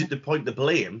 It's easy to point the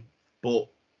blame, but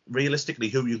realistically,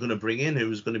 who you're going to bring in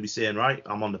who's going to be saying, right,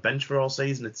 I'm on the bench for all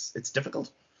season, it's difficult.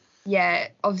 Yeah,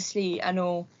 obviously, I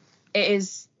know it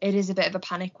is a bit of a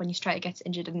panic when your striker gets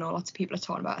injured. I know lots of people are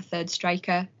talking about a third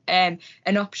striker. An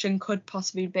option could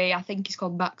possibly be, I think he's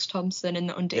called Max Thompson in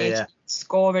the underage,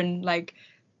 scoring, like,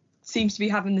 seems to be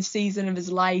having the season of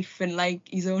his life, and like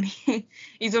he's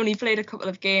only played a couple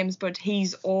of games, but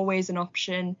he's always an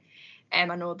option. I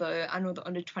know the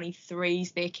under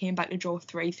 23s, they came back to draw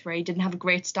 3-3, didn't have a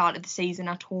great start of the season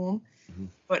at home,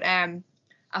 but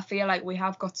I feel like we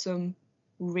have got some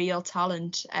real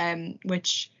talent,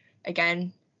 which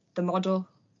again, the model,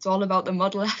 it's all about the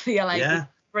model. I feel like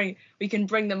we can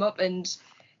bring them up and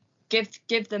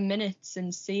give them minutes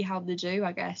and see how they do,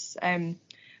 I guess.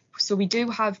 So we do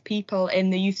have people in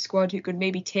the youth squad who could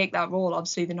maybe take that role.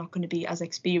 Obviously, they're not going to be as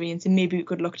experienced, and maybe we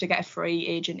could look to get a free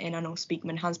agent in. I know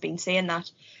Speakman has been saying that,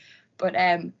 but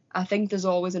I think there's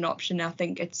always an option. I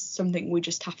think it's something we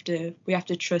have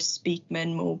to trust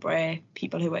Speakman, Mowbray,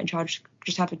 people who are in charge,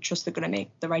 just have to trust they're going to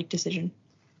make the right decision.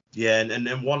 Yeah,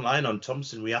 and one line on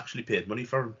Thompson, we actually paid money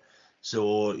for him,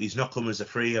 so he's not come as a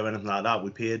free or anything like that.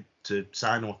 We paid to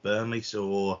sign off Burnley,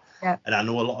 so and I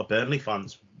know a lot of Burnley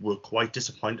fans were quite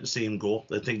disappointed to see him go.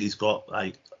 They think he's got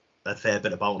like a fair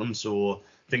bit about him, so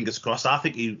fingers crossed. I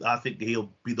think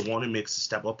he'll be the one who makes the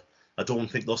step up. I don't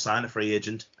think they'll sign a free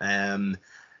agent.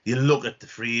 You look at the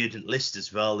free agent list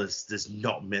as well. There's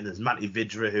not many. There's Matty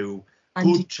Vidra, who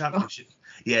good championship.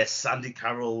 Yes, Andy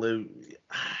Carroll. Who,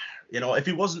 you know, if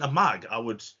he wasn't a mag, I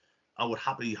would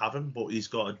happily have him. But he's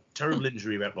got a terrible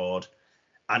injury record,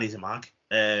 and he's a mag.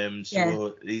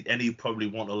 He'd probably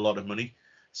want a lot of money.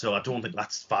 So I don't think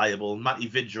that's viable. Matty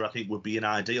Vidra, I think, would be an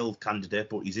ideal candidate,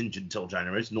 but he's injured until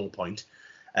January. There's no point.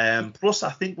 Plus, I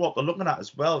think what they're looking at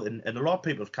as well, and a lot of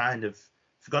people have kind of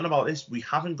forgotten about this, we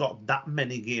haven't got that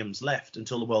many games left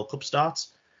until the World Cup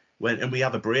starts, and we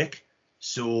have a break.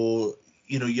 So,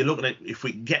 you know, you're looking at, if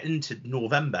we get into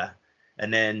November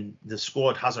and then the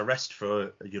squad has a rest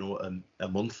for, you know, a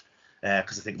month,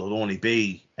 because I think there'll only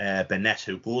be Bennett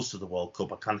who goes to the World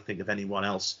Cup. I can't think of anyone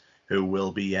else who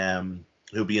will be in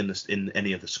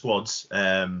any of the squads.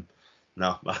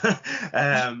 No.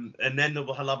 And then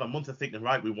we'll have a month of thinking,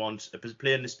 right, we want a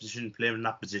player in this position, player in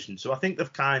that position. So I think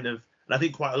they've kind of, and I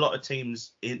think quite a lot of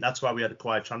teams, that's why we had a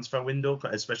quiet transfer window,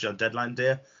 especially on deadline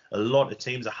day. A lot of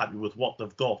teams are happy with what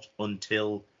they've got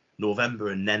until November,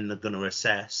 and then they're going to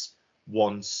assess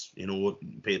once, you know,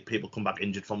 people come back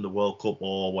injured from the World Cup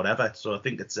or whatever. So I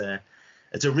think it's a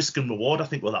risk and reward, I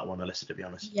think, with that one, Alyssa, to be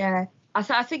honest. Yeah,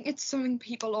 I think it's something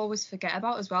people always forget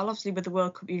about as well. Obviously, with the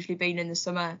World Cup usually being in the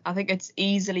summer, I think it's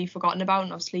easily forgotten about.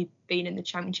 And obviously, being in the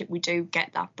Championship, we do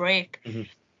get that break.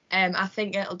 I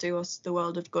think it'll do us the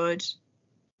world of good,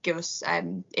 give us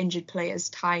injured players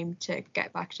time to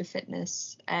get back to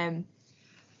fitness.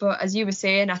 But as you were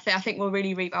saying, I think we'll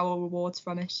really reap our rewards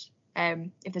from it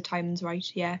if the timing's right.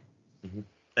 Yeah.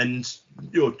 And,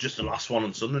 you know, just the last one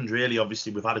on Sunderland, really.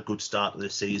 Obviously, we've had a good start to the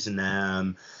season.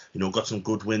 You know, got some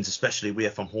good wins, especially away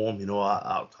from home. You know,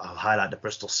 I'll highlight the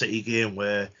Bristol City game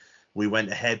where we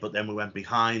went ahead, but then we went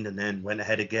behind and then went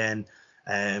ahead again.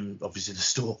 Obviously, the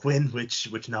Stoke win,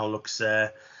 which now looks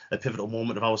a pivotal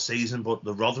moment of our season. But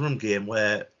the Rotherham game,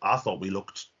 where I thought we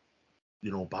looked,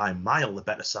 you know, by a mile the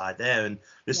better side there. And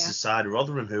this is the side of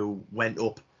Rotherham who went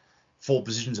up 4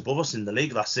 positions above us in the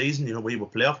league last season. You know, we were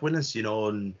playoff winners, you know,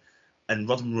 and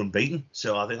Rotherham were unbeaten.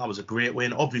 So I think that was a great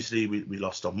win. Obviously, we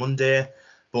lost on Monday,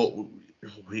 but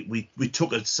we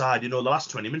took a side. You know, the last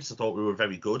 20 minutes I thought we were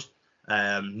very good.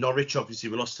 Norwich, obviously,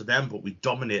 we lost to them, but we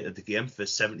dominated the game for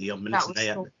 70-odd minutes. That was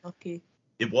so lucky.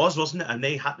 It was, wasn't it? And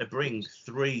they had to bring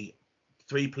three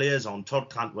players on: Todd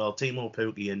Cantwell, Timo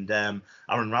Pukki, and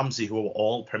Aaron Ramsey, who were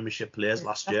all Premiership players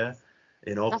last year.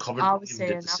 You know, that's what I was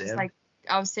saying.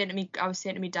 I was saying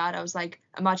to me dad, I was like,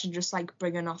 imagine just like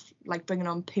bringing on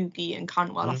Pukki and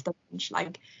Cantwell off the bench,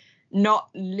 like not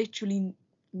literally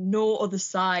no other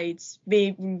sides,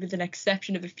 maybe with an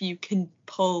exception of a few, can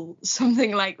pull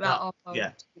something like that off.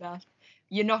 Yeah.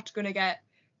 You're not going to get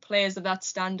players of that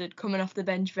standard coming off the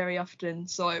bench very often.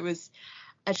 So I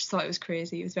just thought it was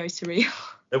crazy. It was very surreal.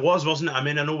 It was, wasn't it? I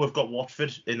mean, I know we've got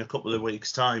Watford in a couple of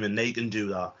weeks' time and they can do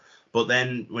that. But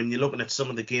then when you're looking at some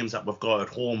of the games that we've got at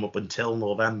home up until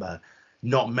November,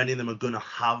 not many of them are going to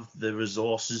have the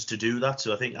resources to do that.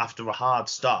 So I think after a hard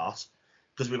start,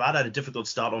 because we've had a difficult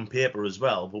start on paper as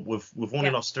well, but we've only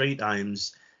lost 3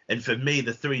 times. And for me,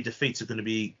 the 3 defeats are going to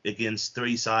be against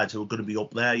 3 sides who are going to be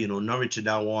up there. You know, Norwich are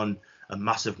now on a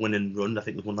massive winning run. I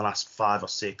think they've won the last 5 or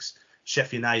 6.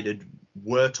 Sheffield United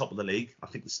were top of the league. I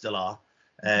think they still are.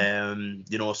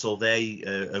 You know, so they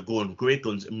are going great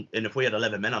guns. And if we had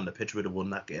 11 men on the pitch, we'd have won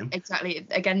that game. Exactly.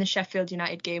 Again, the Sheffield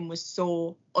United game was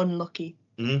so unlucky.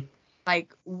 Mm-hmm.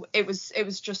 Like, it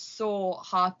was just so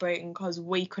heartbreaking because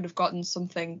we could have gotten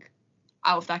something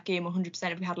out of that game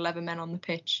 100% if we had 11 men on the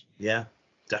pitch. Yeah,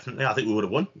 definitely. I think we would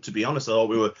have won, to be honest. I thought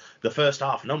we were, the first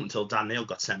half, and up until Dan Neil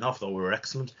got sent off, though, we were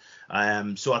excellent.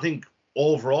 So I think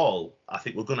overall, I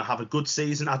think we're going to have a good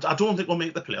season. I don't think we'll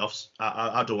make the playoffs.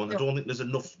 I don't think there's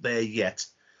enough there yet.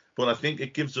 But I think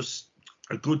it gives us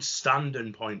a good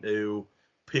standing point to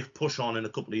push on in a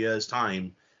couple of years'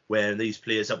 time, where these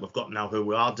players that we've got now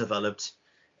who are developed,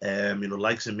 you know,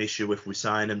 likes of Mishu, if we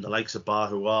sign him, the likes of Bar,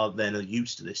 who are then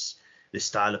used to this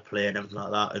style of play and everything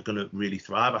like that, are going to really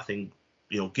thrive. I think,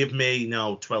 you know, give me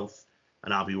now 12th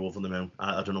and I'll be over the moon.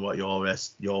 I don't know what your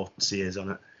say is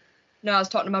on it. No, I was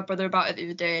talking to my brother about it the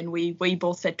other day, and we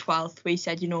both said 12th. We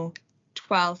said, you know,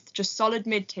 12th, just solid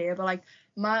mid-table. Like,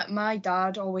 my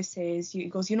dad always says, he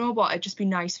goes, you know what, it'd just be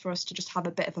nice for us to just have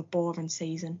a bit of a boring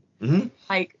season. Mm-hmm.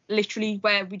 Like, literally,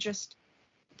 where we just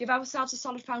give ourselves a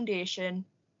solid foundation,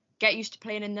 get used to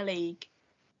playing in the league,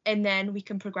 and then we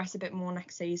can progress a bit more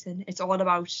next season. It's all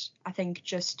about, I think,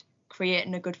 just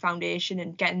creating a good foundation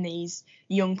and getting these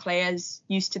young players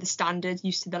used to the standards,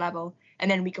 used to the level, and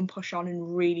then we can push on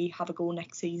and really have a go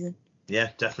next season. Yeah,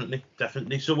 definitely.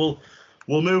 So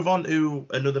we'll move on to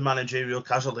another managerial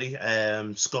casualty.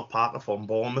 Scott Parker from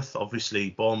Bournemouth. Obviously,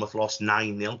 Bournemouth lost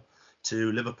 9-0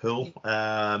 to Liverpool,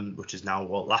 which is now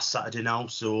last Saturday now.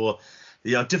 So,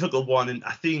 yeah, difficult one. And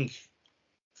I think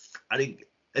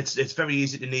it's very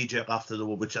easy to knee-jerk after the,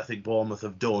 which I think Bournemouth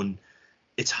have done.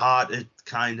 It's hard to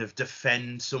kind of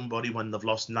defend somebody when they've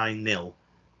lost 9-0.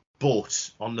 But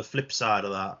on the flip side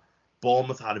of that,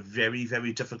 Bournemouth had a very,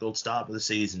 very difficult start of the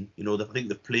season. You know, I think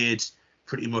they've played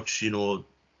pretty much, you know,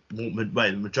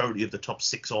 the majority of the top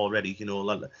 6 already. You know,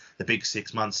 like the big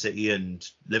 6, Man City and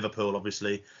Liverpool,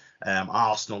 obviously.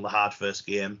 Arsenal, the hard first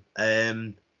game.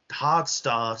 Hard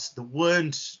start. They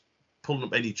weren't pulling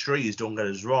up any trees, don't get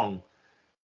us wrong.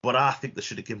 But I think they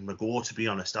should have given him a go, to be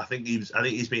honest. I think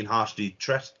he's been harshly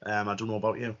treated. I don't know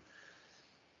about you.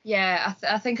 Yeah,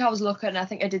 I think I was looking. I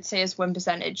think I did say his win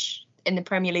percentage in the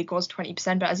Premier League was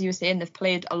 20%, but as you were saying, they've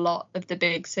played a lot of the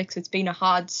big 6. It's been a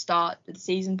hard start to the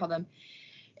season for them.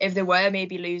 If they were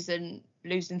maybe losing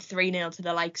 3-0 to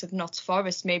the likes of Notts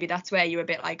Forest, maybe that's where you're a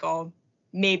bit like, oh,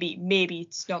 maybe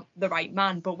it's not the right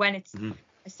man. But when it's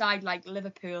a side like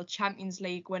Liverpool, Champions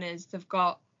League winners, they've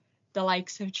got the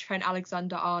likes of Trent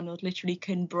Alexander-Arnold, literally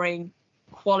can bring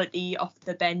quality off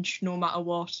the bench no matter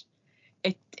what.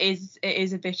 It is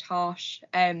a bit harsh.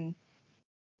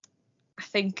 I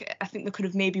think they could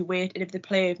have maybe waited if they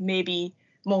played maybe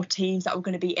more teams that were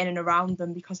going to be in and around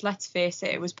them, because let's face it,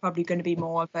 it was probably going to be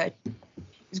more of a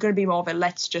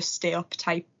let's just stay up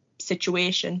type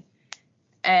situation,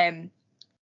 and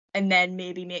then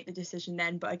maybe make the decision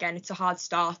then. But again, it's a hard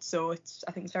start, so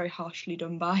I think it's very harshly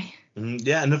done by.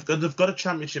 Yeah, and they've got a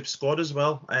championship squad as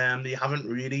well. They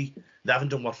haven't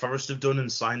done what Forest have done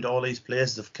and signed all these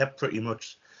players. They've kept pretty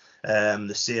much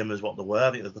the same as what they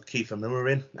were. They've got Kiefer Miller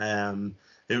in.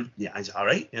 He's all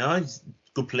right. You know, he's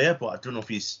a good player, but I don't know if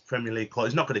he's Premier League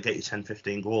quality. He's not going to get you 10,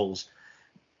 15 goals.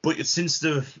 But since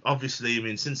they've got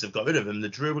rid of him, they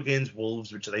drew against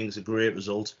Wolves, which I think is a great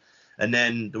result. And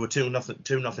then they were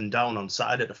 2-0 down on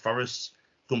Saturday to Forest,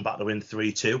 come back to win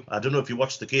 3-2. I don't know if you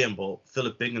watched the game, but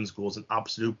Philip Bingham's goal is an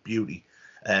absolute beauty.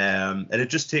 And it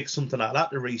just takes something like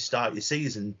that to restart your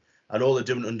season. I know they're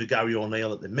doing it under Gary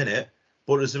O'Neill at the minute,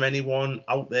 but is there anyone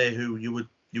out there who you would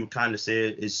you would kind of say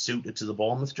is suited to the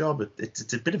Bournemouth job?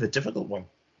 It's a bit of a difficult one.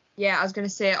 Yeah, I was going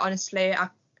to say, honestly,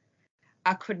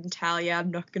 I couldn't tell you.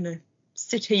 I'm not going to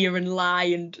sit here and lie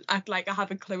and act like I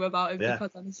have a clue about it,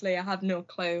 because honestly, I have no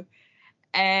clue.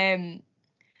 I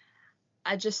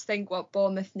just think what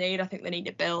Bournemouth need, I think they need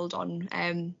to build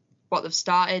on what they've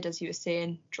started, as you were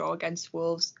saying, draw against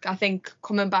Wolves. I think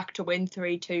coming back to win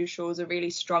 3-2 shows a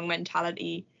really strong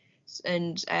mentality,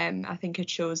 and I think it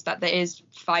shows that there is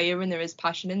fire and there is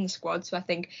passion in the squad. So I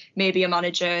think maybe a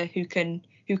manager who can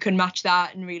match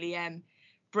that and really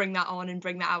bring that on and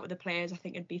bring that out with the players, I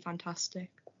think it'd be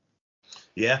fantastic.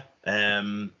 Yeah,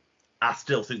 I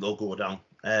still think they'll go down.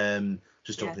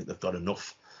 Just don't think they've got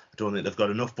enough. I don't think they've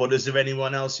got enough. But is there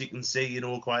anyone else you can see,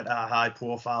 quite a high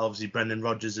profile? Obviously, Brendan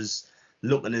Rodgers is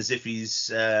looking as if he's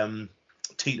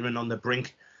teetering on the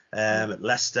brink at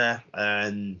Leicester,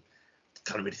 and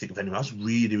can't really think of anyone else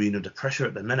really, really under pressure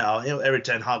at the minute. Erik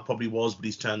ten Hag probably was, but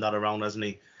he's turned that around, hasn't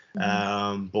he?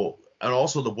 And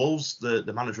also the Wolves,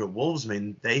 the manager of Wolves, I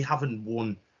mean, they haven't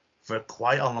won for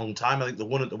quite a long time. I think the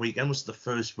one at the weekend was the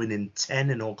first win in 10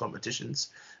 in all competitions.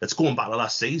 It's going back to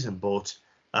last season, but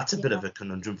that's a bit of a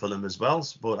conundrum for them as well.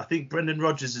 But I think Brendan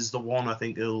Rodgers is the one. I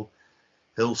think he'll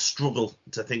struggle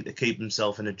to keep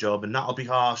himself in a job, and that'll be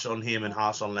harsh on him and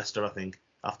harsh on Leicester, I think.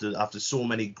 After so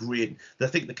many great, I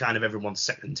think they're kind of everyone's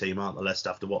second team, aren't they,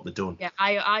 Leicester, after what they're done? Yeah,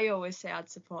 I always say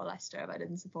I'd support Leicester if I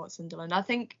didn't support Sunderland. I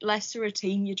think Leicester are a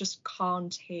team you just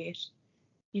can't hate.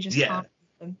 You just can't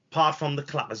hate them. Apart from the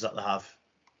clappers that they have.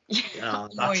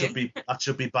 That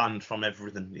should be banned from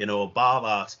everything. Bar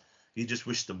that. You just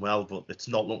wish them well, but it's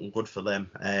not looking good for them.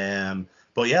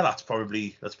 But yeah, that's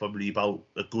probably about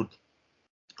a good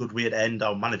way to end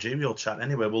our managerial chat.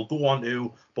 Anyway, we'll go on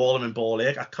to Boreham and Ball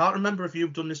Lake. I can't remember if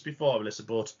you've done this before, Alyssa,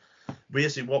 but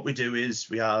basically what we do is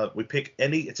we pick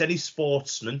any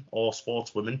sportsman or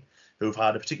sportswomen who've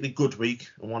had a particularly good week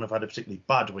and one have had a particularly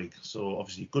bad week. So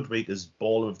obviously good week is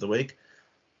Ball of the week,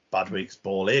 bad week's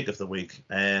Ball Lake of the week.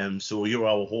 So you're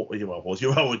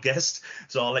our guest.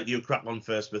 So I'll let you crack on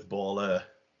first with Ball.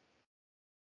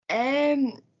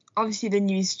 Obviously the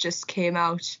news just came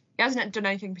out. He hasn't done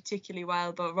anything particularly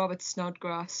well, but Robert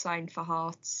Snodgrass signed for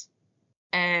Hearts,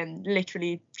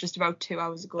 literally just about 2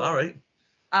 hours ago. All right.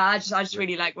 I just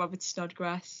really like Robert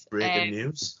Snodgrass. Breaking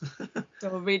news.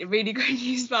 So really, really good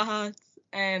news for Hearts.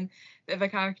 Bit of a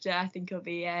character. I think he'll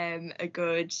be a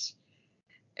good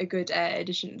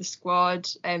addition to the squad.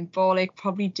 Ball Lake,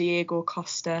 probably Diego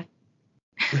Costa.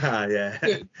 Yeah.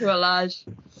 To a lad.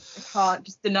 I can't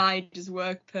just deny his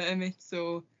work permit,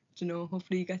 so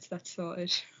hopefully he gets that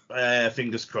sorted.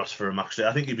 Fingers crossed for him. Actually,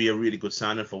 I think he'd be a really good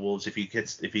signing for Wolves if he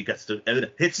hits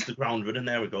the ground running.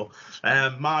 There we go.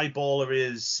 My baller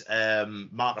is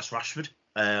Marcus Rashford.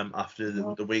 After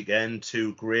the weekend,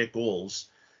 2 great goals.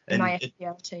 In my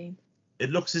FPL team. It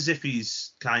looks as if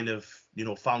he's kind of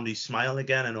found his smile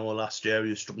again. I know last year he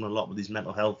was struggling a lot with his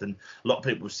mental health, and a lot of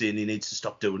people were saying he needs to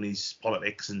stop doing his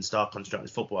politics and start concentrating on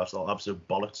his football. I thought absolute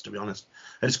bollocks, to be honest.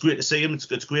 And it's great to see him.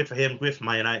 It's great for him, great for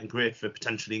Man United, and great for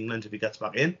potentially England if he gets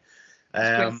back in.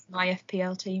 Great for my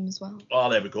FPL team as well. Oh,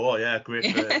 there we go. Yeah, great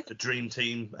for the dream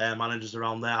team managers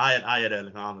around there. I had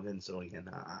Erling Haaland in, so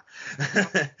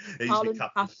Haaland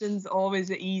captain's always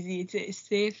an easy, it's a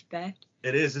safe bet.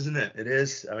 It is, isn't it? It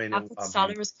is. I mean, I put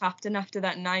Salah as captain after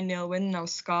that 9-0 win, and I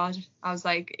was scarred. I was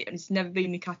like, it's never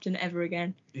been my captain ever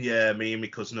again. Yeah, me and my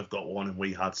cousin have got one, and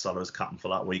we had Salah as captain for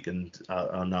that week, and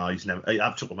no, he's never.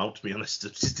 I've took him out, to be honest.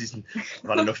 It just isn't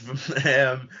had enough of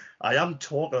him. I am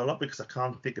talking a lot because I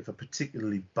can't think of a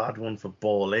particularly bad one for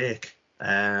Ball Lake.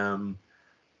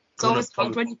 It's always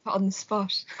hard when you put on the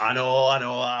spot. I know.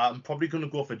 I'm probably going to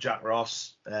go for Jack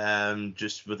Ross.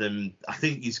 Just with him, I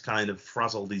think he's kind of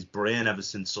frazzled his brain ever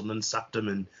since Sunderland sacked him,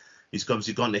 and he's gone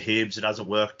to Hibs. It hasn't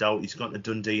worked out. He's gone to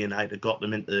Dundee United, got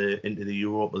them into the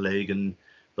Europa League, and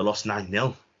they lost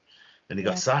 9-0, and he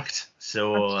got sacked.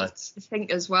 So I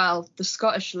think as well, the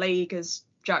Scottish League is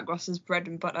Jack Ross's bread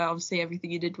and butter. Obviously,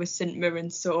 everything he did with St Mirren.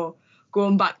 So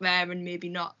going back there and maybe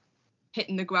not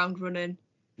hitting the ground running,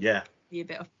 be a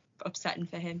bit upsetting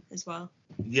for him as well.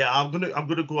 Yeah, I'm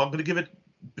gonna give it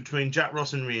between Jack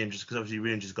Ross and Rangers, because obviously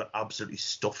Rangers got absolutely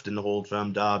stuffed in the Old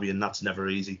Firm derby, and that's never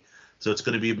easy. So it's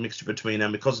going to be a mixture between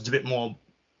them. Because it's a bit more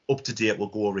up to date, we'll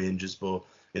go Rangers, but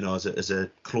as a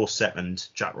close second,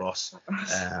 Jack Ross.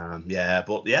 But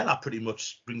that pretty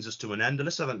much brings us to an end.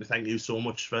 Alyssa, I'd like to thank you so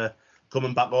much for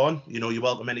coming back on. You're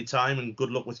welcome anytime, and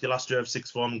good luck with your last year of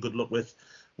sixth form, and good luck with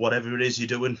whatever it is you're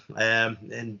doing.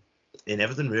 In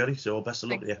everything, really. So best of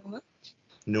luck to you. So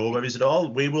no worries at all.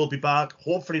 We will be back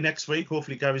hopefully next week.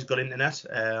 Hopefully Gary's got internet.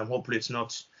 Hopefully it's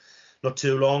not not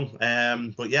too long.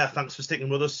 But yeah, thanks for sticking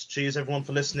with us. Cheers everyone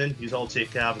for listening. You all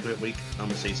take care. Have a great week, and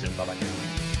we'll see you soon. Bye bye.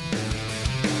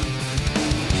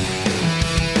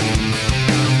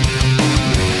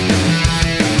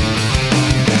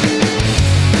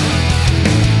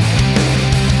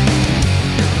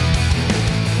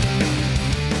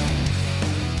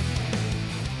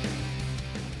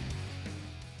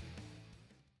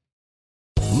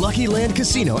 Lucky Land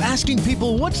Casino, asking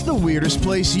people, what's the weirdest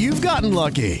place you've gotten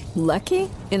lucky? Lucky?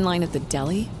 In line at the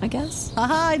deli, I guess?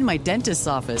 Aha, in my dentist's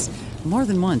office. More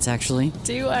than once, actually.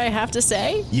 Do I have to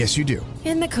say? Yes, you do.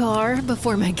 In the car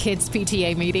before my kids'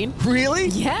 PTA meeting. Really?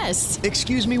 Yes.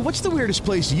 Excuse me, what's the weirdest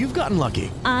place you've gotten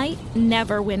lucky? I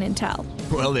never win and tell.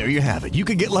 Well, there you have it. You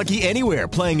can get lucky anywhere,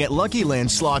 playing at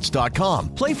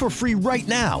LuckyLandSlots.com. Play for free right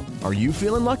now. Are you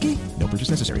feeling lucky? No purchase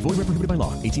necessary. Void where prohibited by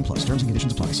law. 18+. Terms and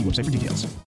conditions apply. See website for details.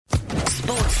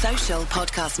 Sports Social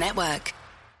Podcast Network.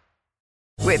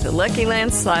 With the Lucky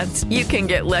Land Slots, you can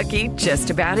get lucky just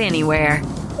about anywhere.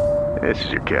 This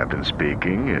is your captain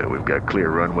speaking. We've got clear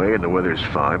runway and the weather's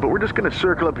fine, but we're just going to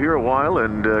circle up here a while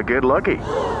and get lucky.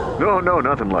 No,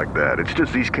 nothing like that. It's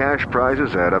just these cash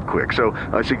prizes add up quick. So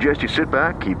I suggest you sit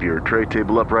back, keep your tray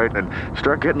table upright, and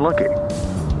start getting lucky.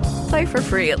 Play for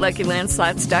free at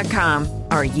LuckyLandSlots.com.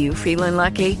 Are you feeling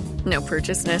lucky? No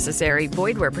purchase necessary.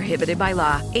 Void where prohibited by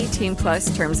law.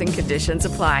 18+ terms and conditions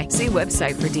apply. See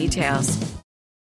website for details.